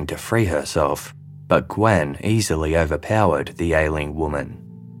 trying to free herself, but Gwen easily overpowered the ailing woman.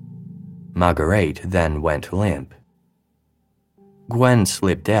 Marguerite then went limp. Gwen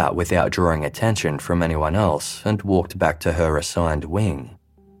slipped out without drawing attention from anyone else and walked back to her assigned wing.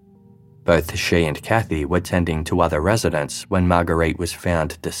 Both she and Kathy were tending to other residents when Marguerite was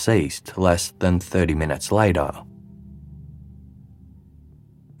found deceased less than 30 minutes later.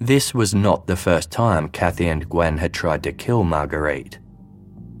 This was not the first time Kathy and Gwen had tried to kill Marguerite.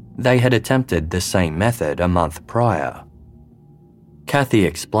 They had attempted the same method a month prior. Kathy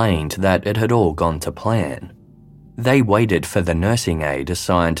explained that it had all gone to plan. They waited for the nursing aide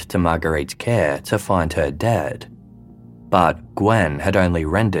assigned to Marguerite's care to find her dead. But Gwen had only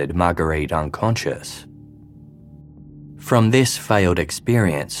rendered Marguerite unconscious. From this failed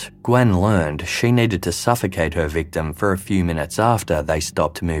experience, Gwen learned she needed to suffocate her victim for a few minutes after they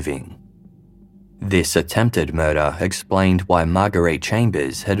stopped moving. This attempted murder explained why Marguerite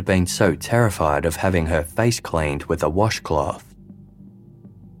Chambers had been so terrified of having her face cleaned with a washcloth.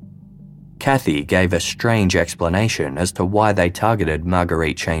 Kathy gave a strange explanation as to why they targeted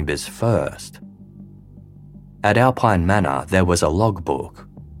Marguerite Chambers first. At Alpine Manor, there was a logbook.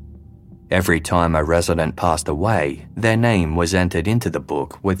 Every time a resident passed away, their name was entered into the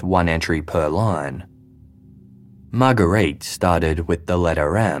book with one entry per line. Marguerite started with the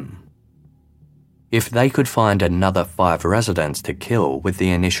letter M. If they could find another 5 residents to kill with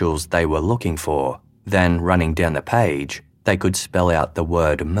the initials they were looking for, then running down the page, they could spell out the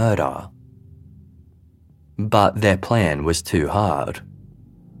word murder. But their plan was too hard.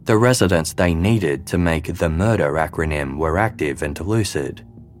 The residents they needed to make the murder acronym were active and lucid.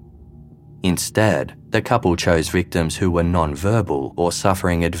 Instead, the couple chose victims who were non-verbal or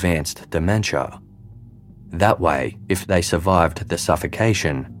suffering advanced dementia. That way, if they survived the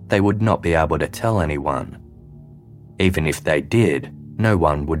suffocation, they would not be able to tell anyone. Even if they did, no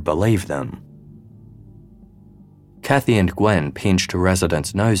one would believe them. Kathy and Gwen pinched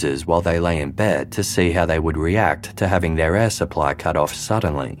residents' noses while they lay in bed to see how they would react to having their air supply cut off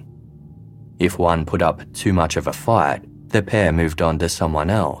suddenly. If one put up too much of a fight, the pair moved on to someone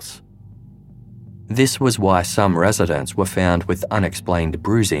else. This was why some residents were found with unexplained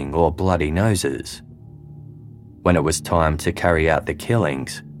bruising or bloody noses. When it was time to carry out the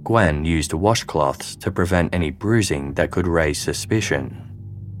killings, Gwen used washcloths to prevent any bruising that could raise suspicion.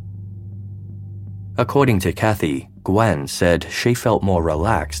 According to Kathy, Gwen said she felt more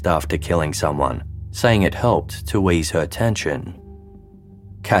relaxed after killing someone, saying it helped to ease her tension.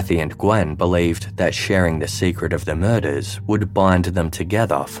 Kathy and Gwen believed that sharing the secret of the murders would bind them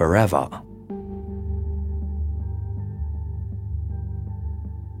together forever.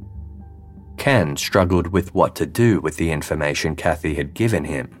 Ken struggled with what to do with the information Kathy had given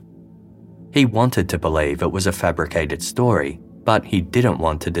him. He wanted to believe it was a fabricated story, but he didn't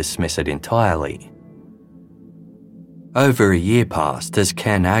want to dismiss it entirely. Over a year passed as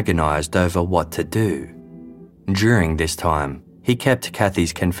Ken agonized over what to do. During this time, he kept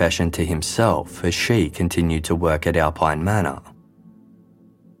Kathy's confession to himself as she continued to work at Alpine Manor.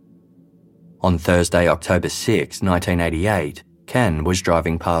 On Thursday, October 6, 1988, Ken was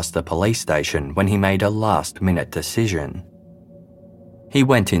driving past the police station when he made a last-minute decision. He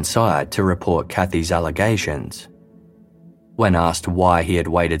went inside to report Kathy's allegations. When asked why he had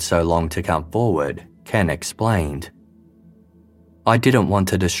waited so long to come forward, Ken explained, "I didn't want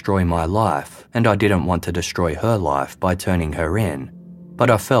to destroy my life, and I didn't want to destroy her life by turning her in, but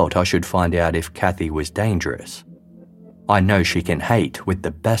I felt I should find out if Kathy was dangerous. I know she can hate with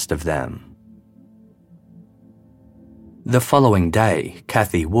the best of them." The following day,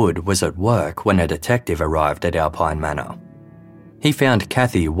 Kathy Wood was at work when a detective arrived at Alpine Manor. He found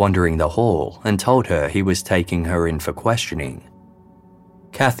Kathy wandering the hall and told her he was taking her in for questioning.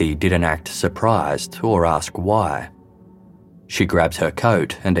 Kathy didn't act surprised or ask why. She grabbed her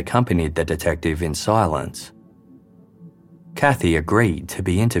coat and accompanied the detective in silence. Kathy agreed to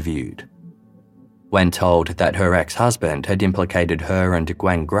be interviewed. When told that her ex-husband had implicated her and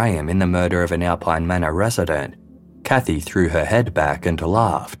Gwen Graham in the murder of an Alpine Manor resident, Kathy threw her head back and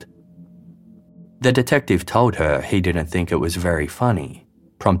laughed. The detective told her he didn't think it was very funny,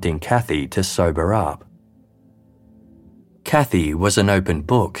 prompting Kathy to sober up. Kathy was an open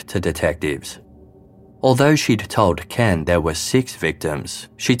book to detectives. Although she'd told Ken there were 6 victims,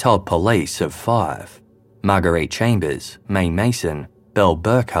 she told police of 5: Marguerite Chambers, Mae Mason, Belle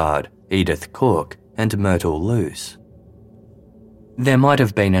Burkhard, Edith Cook, and Myrtle Luce. There might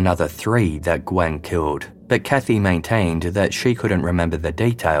have been another 3 that Gwen killed, but Kathy maintained that she couldn't remember the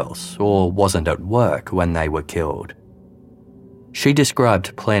details or wasn't at work when they were killed. She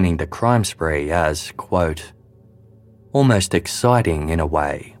described planning the crime spree as, quote, "almost exciting in a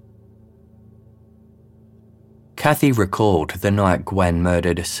way." Kathy recalled the night Gwen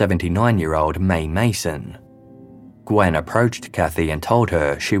murdered 79-year-old May Mason. Gwen approached Kathy and told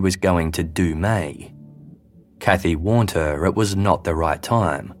her she was going to do May. Kathy warned her it was not the right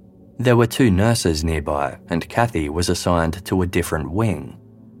time. There were 2 nurses nearby and Kathy was assigned to a different wing.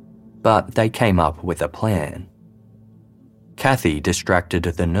 But they came up with a plan. Kathy distracted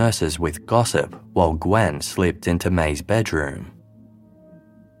the nurses with gossip while Gwen slipped into May's bedroom.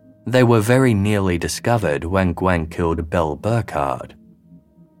 They were very nearly discovered when Gwen killed Belle Burkhard.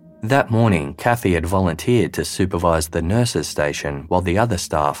 That morning, Kathy had volunteered to supervise the nurses' station while the other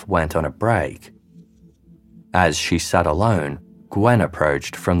staff went on a break. As she sat alone, Gwen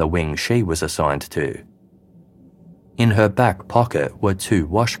approached from the wing she was assigned to. In her back pocket were 2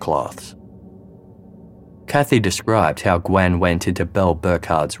 washcloths. Kathy described how Gwen went into Belle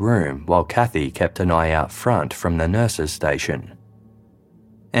Burkhard's room while Kathy kept an eye out front from the nurses' station.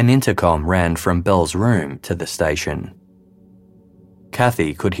 An intercom ran from Belle's room to the station.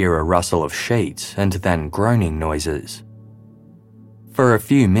 Kathy could hear a rustle of sheets and then groaning noises. For a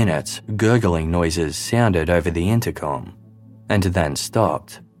few minutes, gurgling noises sounded over the intercom, and then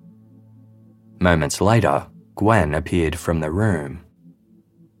stopped. Moments later, Gwen appeared from the room.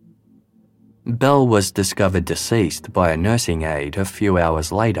 Belle was discovered deceased by a nursing aide a few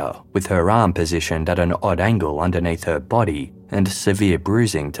hours later, with her arm positioned at an odd angle underneath her body and severe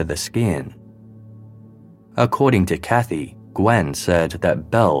bruising to the skin. According to Kathy, Gwen said that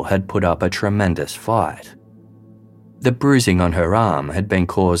Belle had put up a tremendous fight. The bruising on her arm had been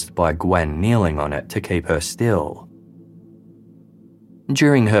caused by Gwen kneeling on it to keep her still.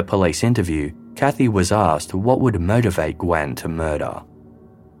 During her police interview, Kathy was asked what would motivate Gwen to murder.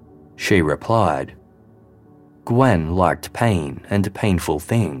 She replied, "Gwen liked pain and painful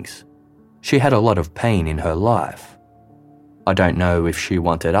things. She had a lot of pain in her life. I don't know if she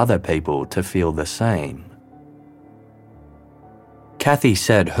wanted other people to feel the same." Kathy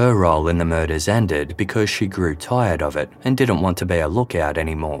said her role in the murders ended because she grew tired of it and didn't want to be a lookout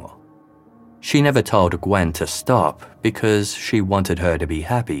anymore. She never told Gwen to stop because she wanted her to be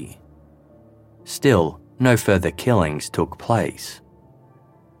happy. Still, no further killings took place.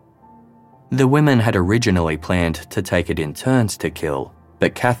 The women had originally planned to take it in turns to kill,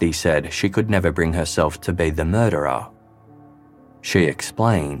 but Kathy said she could never bring herself to be the murderer. She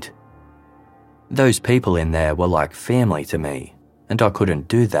explained, "Those people in there were like family to me, and I couldn't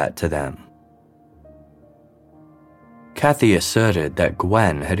do that to them." Kathy asserted that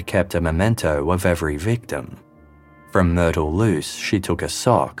Gwen had kept a memento of every victim. From Myrtle Luce, she took a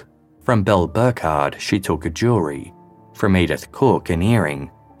sock. From Belle Burkhard, she took a jewelry. From Edith Cook, an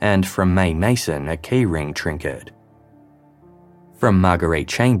earring. And from May Mason, a keyring trinket. From Marguerite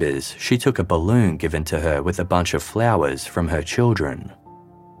Chambers, she took a balloon given to her with a bunch of flowers from her children.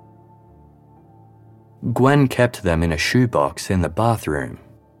 Gwen kept them in a shoebox in the bathroom,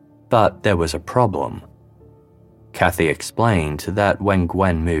 but there was a problem. Kathy explained that when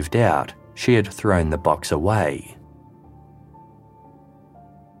Gwen moved out, she had thrown the box away.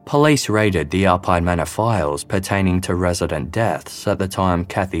 Police raided the Alpine Manor files pertaining to resident deaths at the time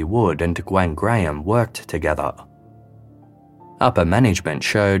Kathy Wood and Gwen Graham worked together. Upper management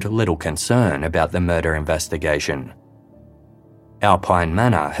showed little concern about the murder investigation. Alpine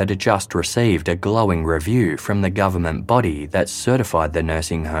Manor had just received a glowing review from the government body that certified the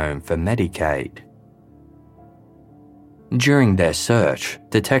nursing home for Medicaid. During their search,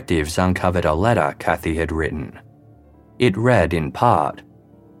 detectives uncovered a letter Kathy had written. It read in part,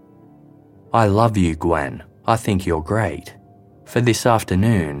 "I love you, Gwen. I think you're great. For this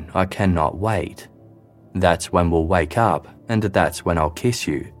afternoon, I cannot wait. That's when we'll wake up, and that's when I'll kiss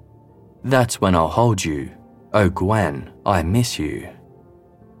you. That's when I'll hold you. Oh, Gwen, I miss you.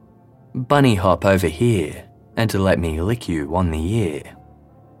 Bunny hop over here, and let me lick you on the ear.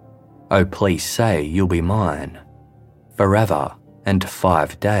 Oh, please say you'll be mine. Forever and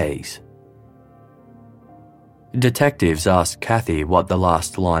 5 days." Detectives asked Kathy what the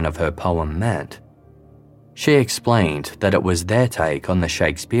last line of her poem meant. She explained that it was their take on the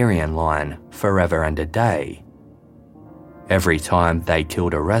Shakespearean line, "forever and a day." Every time they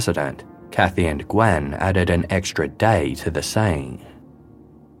killed a resident, Kathy and Gwen added an extra day to the saying.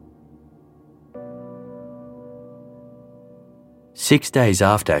 Six days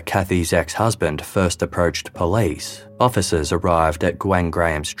after Kathy's ex-husband first approached police, officers arrived at Gwen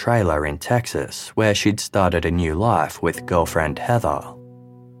Graham's trailer in Texas, where she'd started a new life with girlfriend Heather.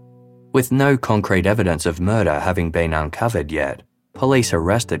 With no concrete evidence of murder having been uncovered yet, police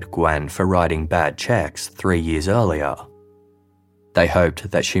arrested Gwen for writing bad checks 3 years earlier. They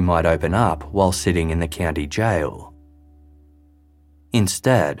hoped that she might open up while sitting in the county jail.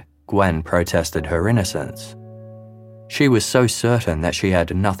 Instead, Gwen protested her innocence. She was so certain that she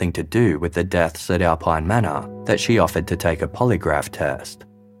had nothing to do with the deaths at Alpine Manor that she offered to take a polygraph test.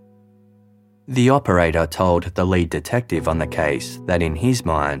 The operator told the lead detective on the case that in his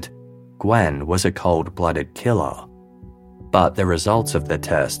mind, Gwen was a cold-blooded killer, but the results of the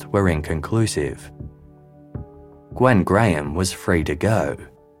test were inconclusive. Gwen Graham was free to go.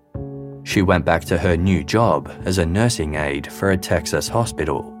 She went back to her new job as a nursing aide for a Texas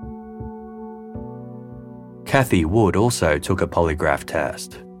hospital. Kathy Wood also took a polygraph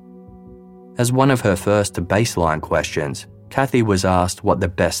test. As one of her first baseline questions, Kathy was asked what the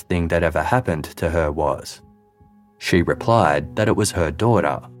best thing that ever happened to her was. She replied that it was her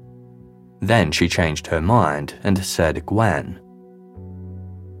daughter. Then she changed her mind and said Gwen.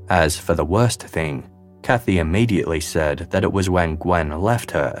 As for the worst thing, Kathy immediately said that it was when Gwen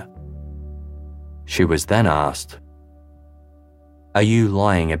left her. She was then asked, "Are you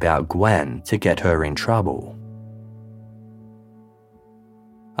lying about Gwen to get her in trouble?"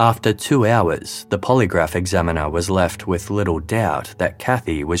 After 2 hours, the polygraph examiner was left with little doubt that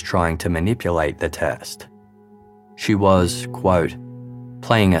Kathy was trying to manipulate the test. She was, quote,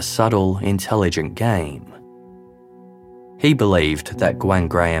 playing a subtle, intelligent game. He believed that Gwen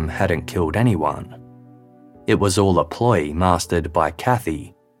Graham hadn't killed anyone. It was all a ploy mastered by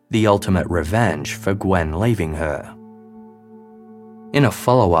Kathy, the ultimate revenge for Gwen leaving her. In a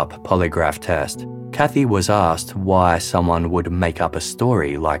follow-up polygraph test, Kathy was asked why someone would make up a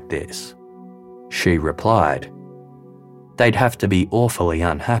story like this. She replied, "They'd have to be awfully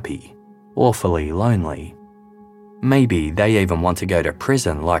unhappy, awfully lonely. Maybe they even want to go to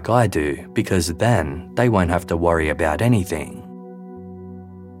prison like I do because then they won't have to worry about anything."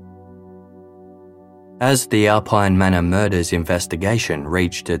 As the Alpine Manor murders investigation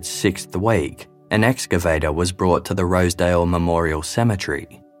reached its 6th week, an excavator was brought to the Rosedale Memorial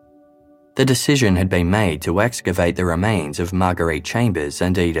Cemetery. The decision had been made to excavate the remains of Marguerite Chambers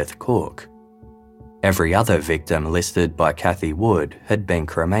and Edith Cook. Every other victim listed by Kathy Wood had been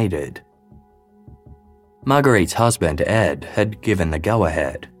cremated. Marguerite's husband, Ed, had given the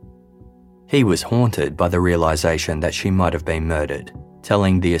go-ahead. He was haunted by the realization that she might have been murdered,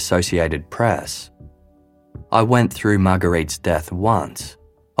 telling the Associated Press, "I went through Marguerite's death once.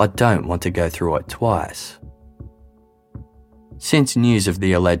 I don't want to go through it twice." Since news of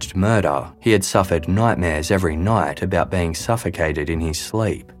the alleged murder, he had suffered nightmares every night about being suffocated in his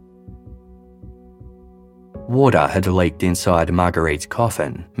sleep. Water had leaked inside Marguerite's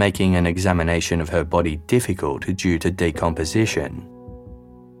coffin, making an examination of her body difficult due to decomposition.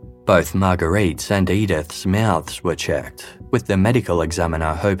 Both Marguerite's and Edith's mouths were checked, with the medical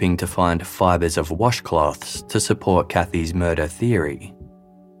examiner hoping to find fibres of washcloths to support Kathy's murder theory.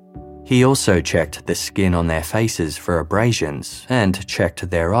 He also checked the skin on their faces for abrasions and checked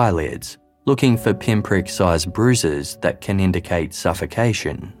their eyelids, looking for pinprick-sized bruises that can indicate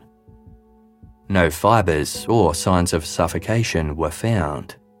suffocation. No fibres or signs of suffocation were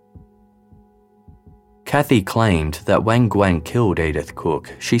found. Kathy claimed that when Gwen killed Edith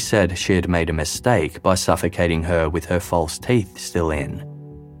Cook, she said she had made a mistake by suffocating her with her false teeth still in.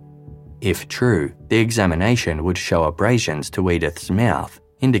 If true, the examination would show abrasions to Edith's mouth,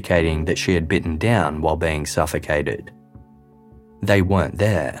 indicating that she had bitten down while being suffocated. They weren't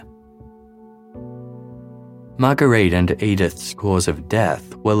there. Marguerite and Edith's cause of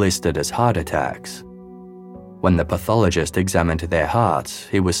death were listed as heart attacks. When the pathologist examined their hearts,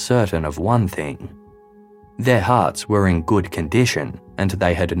 he was certain of one thing. Their hearts were in good condition and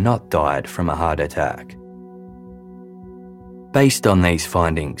they had not died from a heart attack. Based on these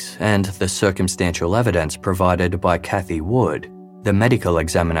findings and the circumstantial evidence provided by Kathy Wood, the medical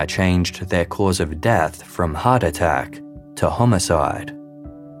examiner changed their cause of death from heart attack to homicide.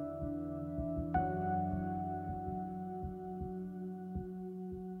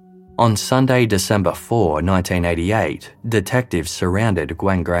 On Sunday, December 4, 1988, detectives surrounded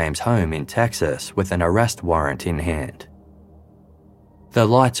Gwen Graham's home in Texas with an arrest warrant in hand. The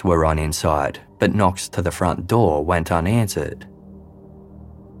lights were on inside, but knocks to the front door went unanswered.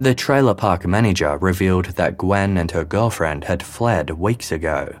 The trailer park manager revealed that Gwen and her girlfriend had fled weeks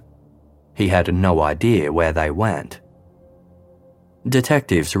ago. He had no idea where they went.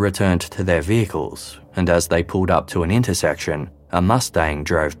 Detectives returned to their vehicles, and as they pulled up to an intersection, a Mustang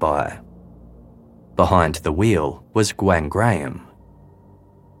drove by. Behind the wheel was Gwen Graham.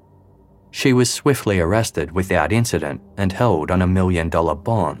 She was swiftly arrested without incident and held on $1 million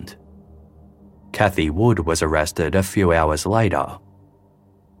bond. Kathy Wood was arrested a few hours later.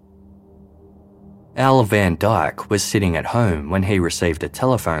 Al Van Dyke was sitting at home when he received a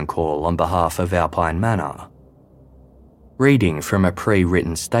telephone call on behalf of Alpine Manor. Reading from a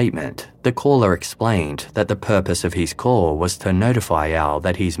pre-written statement, the caller explained that the purpose of his call was to notify Al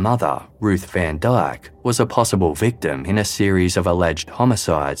that his mother, Ruth Van Dyke, was a possible victim in a series of alleged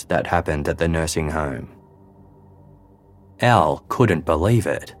homicides that happened at the nursing home. Al couldn't believe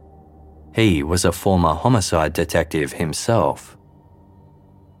it. He was a former homicide detective himself.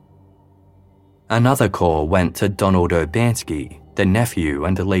 Another call went to Donald Urbanski, the nephew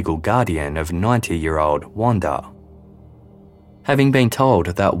and legal guardian of 90-year-old Wanda. Having been told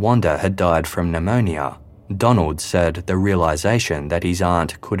that Wanda had died from pneumonia, Donald said the realization that his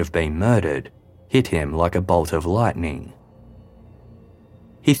aunt could have been murdered hit him like a bolt of lightning.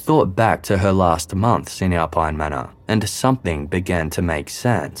 He thought back to her last months in Alpine Manor, and something began to make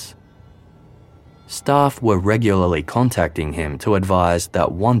sense. Staff were regularly contacting him to advise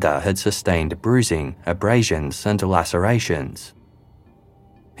that Wanda had sustained bruising, abrasions, and lacerations.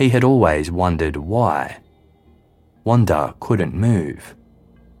 He had always wondered why. Wanda couldn't move.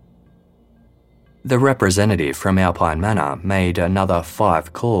 The representative from Alpine Manor made another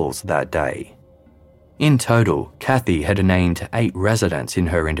 5 calls that day. In total, Kathy had named 8 residents in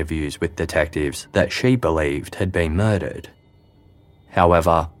her interviews with detectives that she believed had been murdered.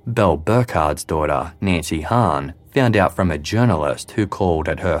 However, Belle Burkhard's daughter, Nancy Hahn, found out from a journalist who called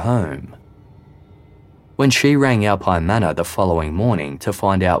at her home. When she rang Alpine Manor the following morning to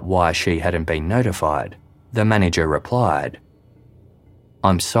find out why she hadn't been notified, the manager replied,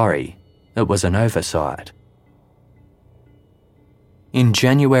 "I'm sorry, it was an oversight." In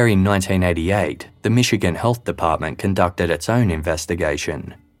January 1988, the Michigan Health Department conducted its own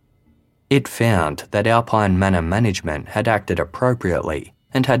investigation. It found that Alpine Manor management had acted appropriately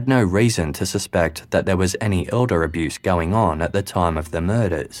and had no reason to suspect that there was any elder abuse going on at the time of the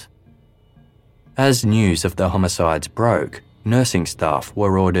murders. As news of the homicides broke, nursing staff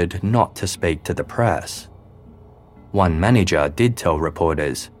were ordered not to speak to the press. One manager did tell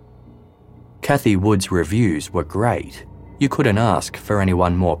reporters, "Kathy Wood's reviews were great. You couldn't ask for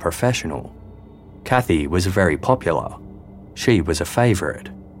anyone more professional. Kathy was very popular. She was a favourite."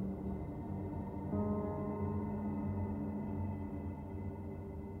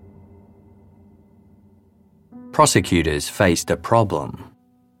 Prosecutors faced a problem.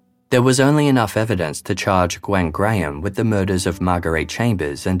 There was only enough evidence to charge Gwen Graham with the murders of Marguerite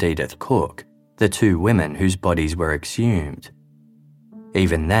Chambers and Edith Cook, the 2 women whose bodies were exhumed.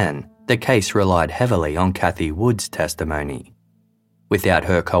 Even then, the case relied heavily on Kathy Wood's testimony. Without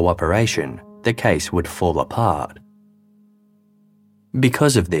her cooperation, the case would fall apart.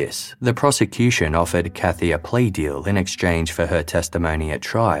 Because of this, the prosecution offered Kathy a plea deal in exchange for her testimony at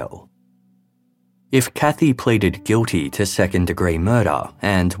trial. If Kathy pleaded guilty to second-degree murder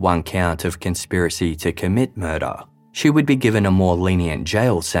and 1 count of conspiracy to commit murder, she would be given a more lenient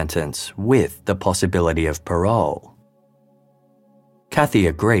jail sentence with the possibility of parole. Kathy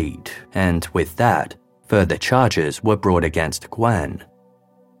agreed, and with that, further charges were brought against Gwen.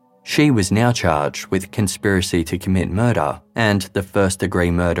 She was now charged with conspiracy to commit murder and the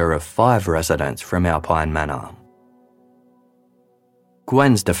first-degree murder of 5 residents from Alpine Manor.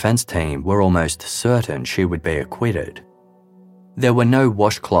 Gwen's defence team were almost certain she would be acquitted. There were no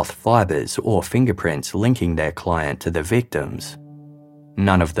washcloth fibres or fingerprints linking their client to the victims.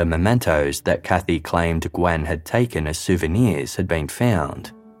 None of the mementos that Kathy claimed Gwen had taken as souvenirs had been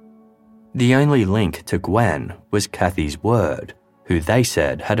found. The only link to Gwen was Kathy's word, who they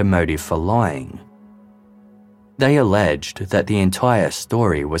said had a motive for lying. They alleged that the entire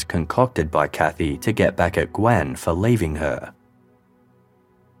story was concocted by Kathy to get back at Gwen for leaving her.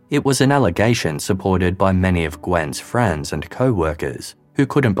 It was an allegation supported by many of Gwen's friends and co-workers who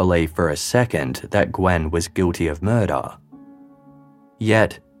couldn't believe for a second that Gwen was guilty of murder.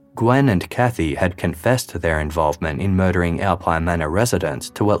 Yet, Gwen and Kathy had confessed their involvement in murdering Alpine Manor residents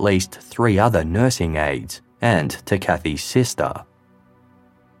to at least 3 other nursing aides and to Kathy's sister.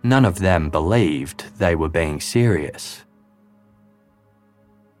 None of them believed they were being serious.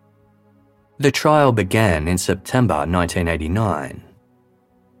 The trial began in September 1989.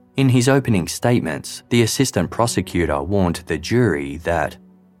 In his opening statements, the assistant prosecutor warned the jury that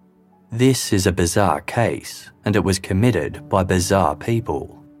this is a bizarre case and it was committed by bizarre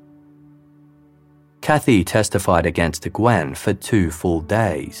people. Kathy testified against Gwen for 2 full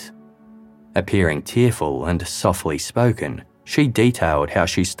days. Appearing tearful and softly spoken, she detailed how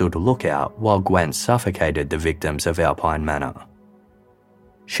she stood lookout while Gwen suffocated the victims of Alpine Manor.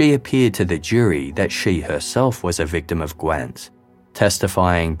 She appeared to the jury that she herself was a victim of Gwen's,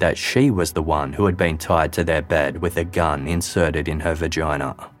 testifying that she was the one who had been tied to their bed with a gun inserted in her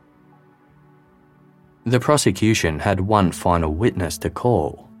vagina. The prosecution had one final witness to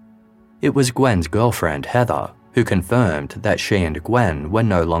call. It was Gwen's girlfriend, Heather, who confirmed that she and Gwen were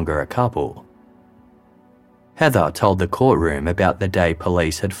no longer a couple. Heather told the courtroom about the day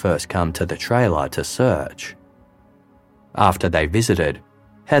police had first come to the trailer to search. After they visited,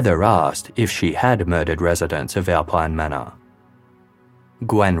 Heather asked if she had murdered residents of Alpine Manor.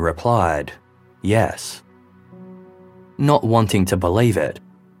 Gwen replied, yes. Not wanting to believe it,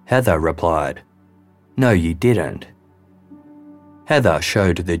 Heather replied, no, you didn't. Heather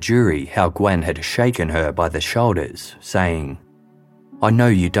showed the jury how Gwen had shaken her by the shoulders, saying, I know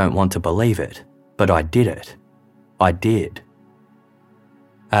you don't want to believe it, but I did it. I did.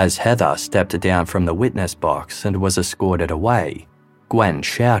 As Heather stepped down from the witness box and was escorted away, Gwen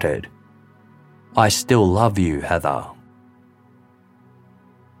shouted, I still love you, Heather.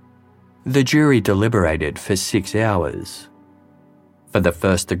 The jury deliberated for 6 hours. For the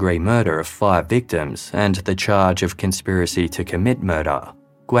first-degree murder of 5 victims and the charge of conspiracy to commit murder,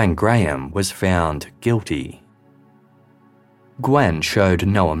 Gwen Graham was found guilty. Gwen showed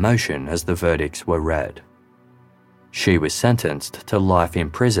no emotion as the verdicts were read. She was sentenced to life in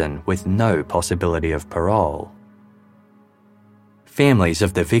prison with no possibility of parole. Families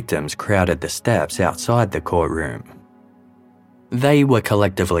of the victims crowded the steps outside the courtroom. They were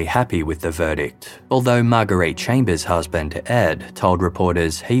collectively happy with the verdict, although Marguerite Chambers' husband, Ed, told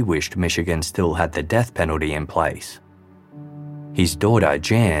reporters he wished Michigan still had the death penalty in place. His daughter,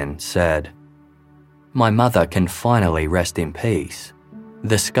 Jan, said, My mother can finally rest in peace.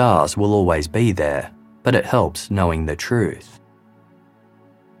 The scars will always be there, but it helps knowing the truth.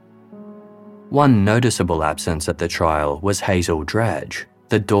 One noticeable absence at the trial was Hazel Dredge,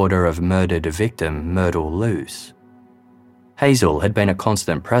 the daughter of murdered victim Myrtle Luce. Hazel had been a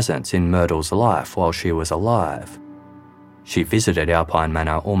constant presence in Myrtle's life while she was alive. She visited Alpine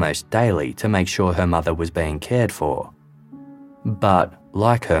Manor almost daily to make sure her mother was being cared for. But,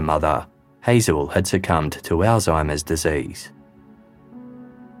 like her mother, Hazel had succumbed to Alzheimer's disease.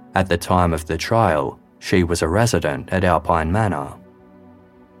 At the time of the trial, she was a resident at Alpine Manor.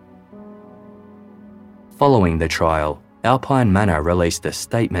 Following the trial, Alpine Manor released a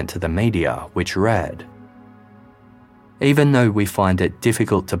statement to the media which read, Even though we find it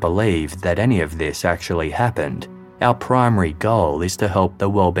difficult to believe that any of this actually happened, our primary goal is to help the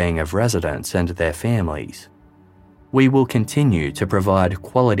well-being of residents and their families. We will continue to provide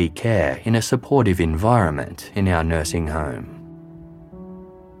quality care in a supportive environment in our nursing home.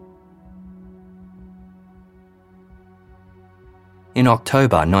 In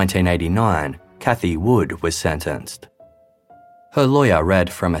October 1989, Kathy Wood was sentenced. Her lawyer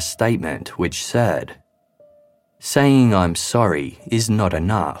read from a statement which said, Saying I'm sorry is not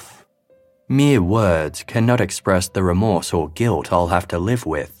enough. Mere words cannot express the remorse or guilt I'll have to live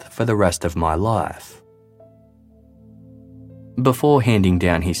with for the rest of my life. Before handing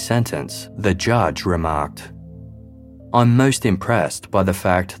down his sentence, the judge remarked, I'm most impressed by the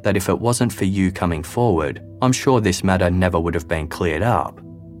fact that if it wasn't for you coming forward, I'm sure this matter never would have been cleared up.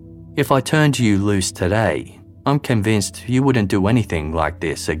 If I turned you loose today, I'm convinced you wouldn't do anything like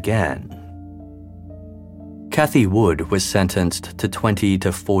this again. Kathy Wood was sentenced to 20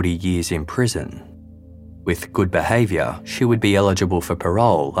 to 40 years in prison. With good behaviour, she would be eligible for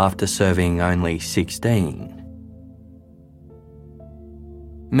parole after serving only 16.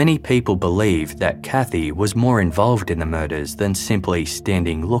 Many people believe that Kathy was more involved in the murders than simply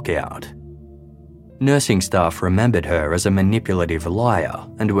standing lookout. Nursing staff remembered her as a manipulative liar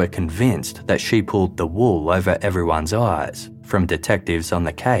and were convinced that she pulled the wool over everyone's eyes, from detectives on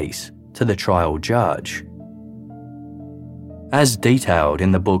the case to the trial judge. As detailed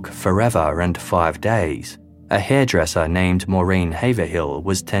in the book Forever and 5 Days, a hairdresser named Maureen Haverhill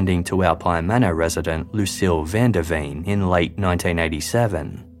was tending to Alpine Manor resident Lucille Vanderveen in late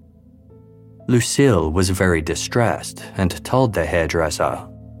 1987. Lucille was very distressed and told the hairdresser,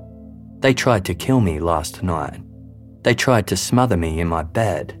 They tried to kill me last night. They tried to smother me in my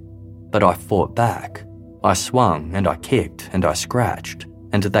bed, but I fought back. I swung and I kicked and I scratched,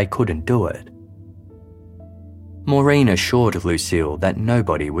 and they couldn't do it. Maureen assured Lucille that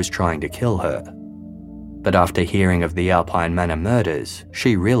nobody was trying to kill her. But after hearing of the Alpine Manor murders,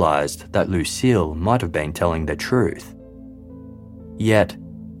 she realised that Lucille might have been telling the truth. Yet,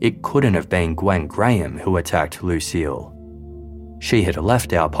 it couldn't have been Gwen Graham who attacked Lucille. She had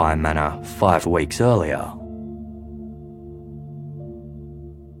left Alpine Manor 5 weeks earlier.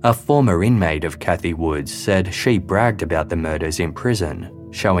 A former inmate of Kathy Woods said she bragged about the murders in prison,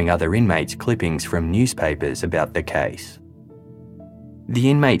 showing other inmates clippings from newspapers about the case. The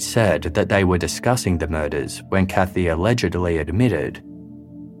inmate said that they were discussing the murders when Kathy allegedly admitted,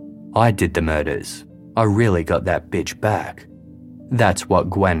 I did the murders. I really got that bitch back. That's what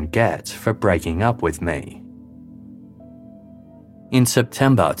Gwen gets for breaking up with me. In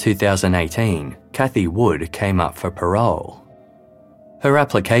September 2018, Kathy Wood came up for parole. Her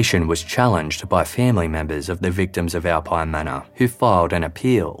application was challenged by family members of the victims of Alpine Manor who filed an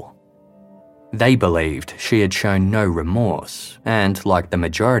appeal. They believed she had shown no remorse and, like the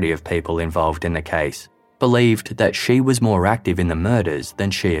majority of people involved in the case, believed that she was more active in the murders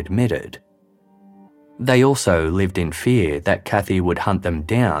than she admitted. They also lived in fear that Kathy would hunt them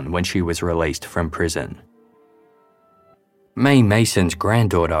down when she was released from prison. Mae Mason's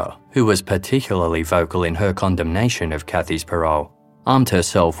granddaughter, who was particularly vocal in her condemnation of Kathy's parole, armed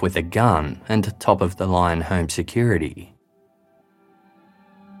herself with a gun and top-of-the-line home security.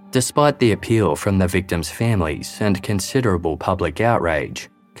 Despite the appeal from the victims' families and considerable public outrage,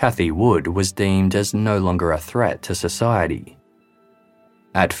 Kathy Wood was deemed as no longer a threat to society.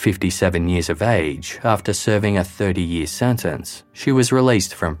 At 57 years of age, after serving a 30-year sentence, she was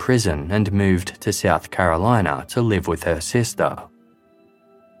released from prison and moved to South Carolina to live with her sister.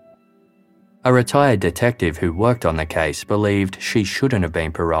 A retired detective who worked on the case believed she shouldn't have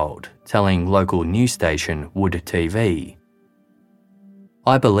been paroled, telling local news station Wood TV,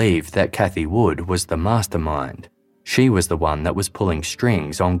 "I believe that Kathy Wood was the mastermind. She was the one that was pulling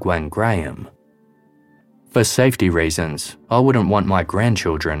strings on Gwen Graham. For safety reasons, I wouldn't want my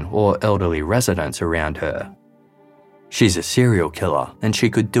grandchildren or elderly residents around her. She's a serial killer and she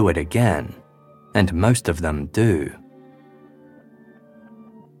could do it again, and most of them do."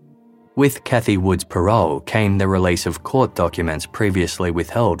 With Kathy Wood's parole came the release of court documents previously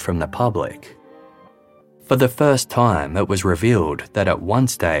withheld from the public. For the first time, it was revealed that at one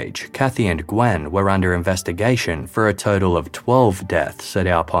stage, Kathy and Gwen were under investigation for a total of 12 deaths at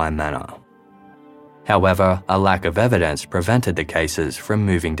Alpine Manor. However, a lack of evidence prevented the cases from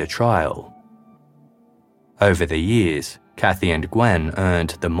moving to trial. Over the years, Kathy and Gwen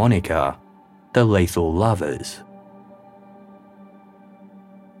earned the moniker, the Lethal Lovers.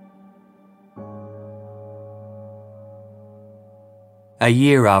 A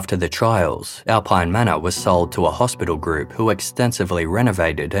year after the trials, Alpine Manor was sold to a hospital group who extensively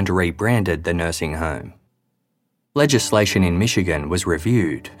renovated and rebranded the nursing home. Legislation in Michigan was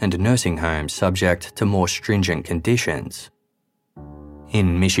reviewed and nursing homes subject to more stringent conditions.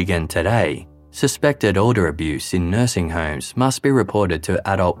 In Michigan today, suspected odor abuse in nursing homes must be reported to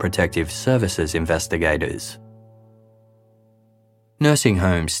Adult Protective Services investigators. Nursing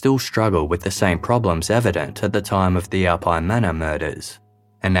homes still struggle with the same problems evident at the time of the Alpine Manor murders: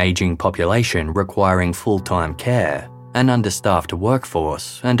 an ageing population requiring full-time care, an understaffed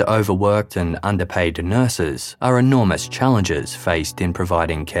workforce, and overworked and underpaid nurses are enormous challenges faced in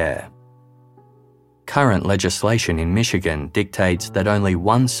providing care. Current legislation in Michigan dictates that only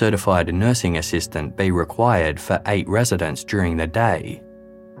one certified nursing assistant be required for 8 residents during the day.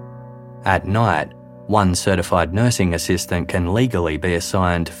 At night, one certified nursing assistant can legally be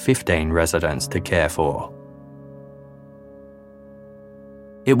assigned 15 residents to care for.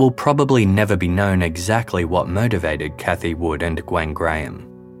 It will probably never be known exactly what motivated Kathy Wood and Gwen Graham.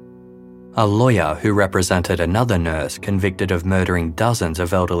 A lawyer who represented another nurse convicted of murdering dozens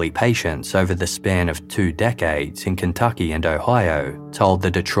of elderly patients over the span of 2 decades in Kentucky and Ohio told the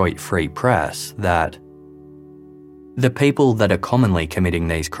Detroit Free Press that the people that are commonly committing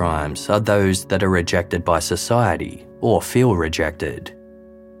these crimes are those that are rejected by society or feel rejected.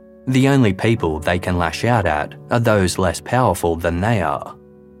 The only people they can lash out at are those less powerful than they are,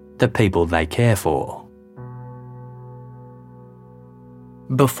 the people they care for.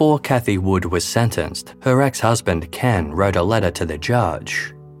 Before Kathy Wood was sentenced, her ex-husband Ken wrote a letter to the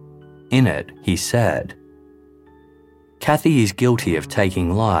judge. In it, he said, "Kathy is guilty of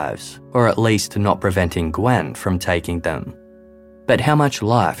taking lives, or at least not preventing Gwen from taking them. But how much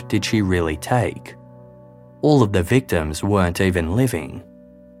life did she really take? All of the victims weren't even living.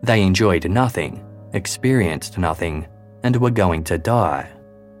 They enjoyed nothing, experienced nothing, and were going to die."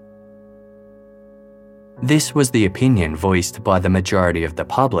 This was the opinion voiced by the majority of the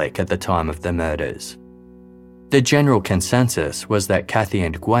public at the time of the murders. The general consensus was that Kathy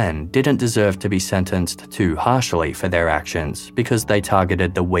and Gwen didn't deserve to be sentenced too harshly for their actions because they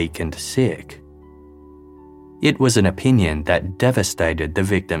targeted the weak and sick. It was an opinion that devastated the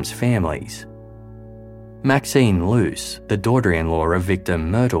victims' families. Maxine Luce, the daughter-in-law of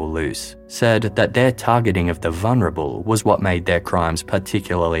victim Myrtle Luce, said that their targeting of the vulnerable was what made their crimes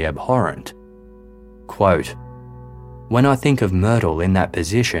particularly abhorrent. Quote, "When I think of Myrtle in that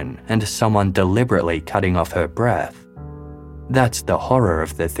position and someone deliberately cutting off her breath, that's the horror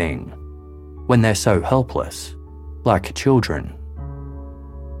of the thing. When they're so helpless, like children."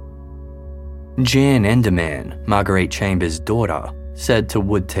 Jan Enderman, Marguerite Chambers' daughter, said to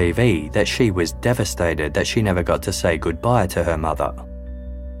Wood TV that she was devastated that she never got to say goodbye to her mother.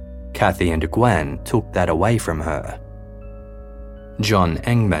 Kathy and Gwen took that away from her. John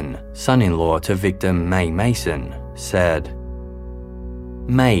Engman, son-in-law to victim May Mason, said,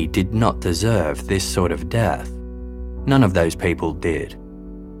 "May did not deserve this sort of death. None of those people did.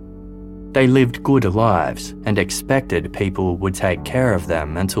 They lived good lives and expected people would take care of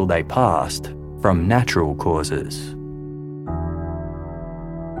them until they passed from natural causes."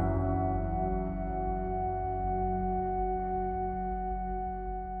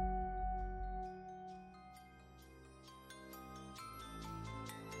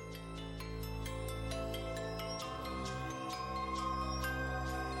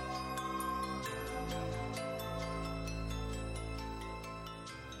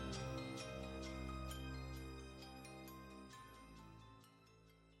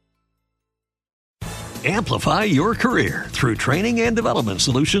 Amplify your career through training and development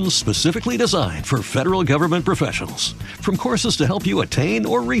solutions specifically designed for federal government professionals. From courses to help you attain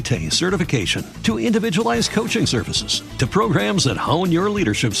or retain certification, to individualized coaching services, to programs that hone your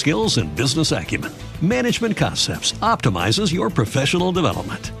leadership skills and business acumen, Management Concepts optimizes your professional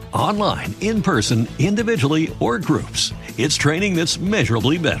development. Online, in person, individually, or groups, it's training that's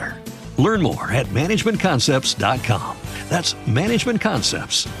measurably better. Learn more at managementconcepts.com. That's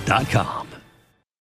managementconcepts.com.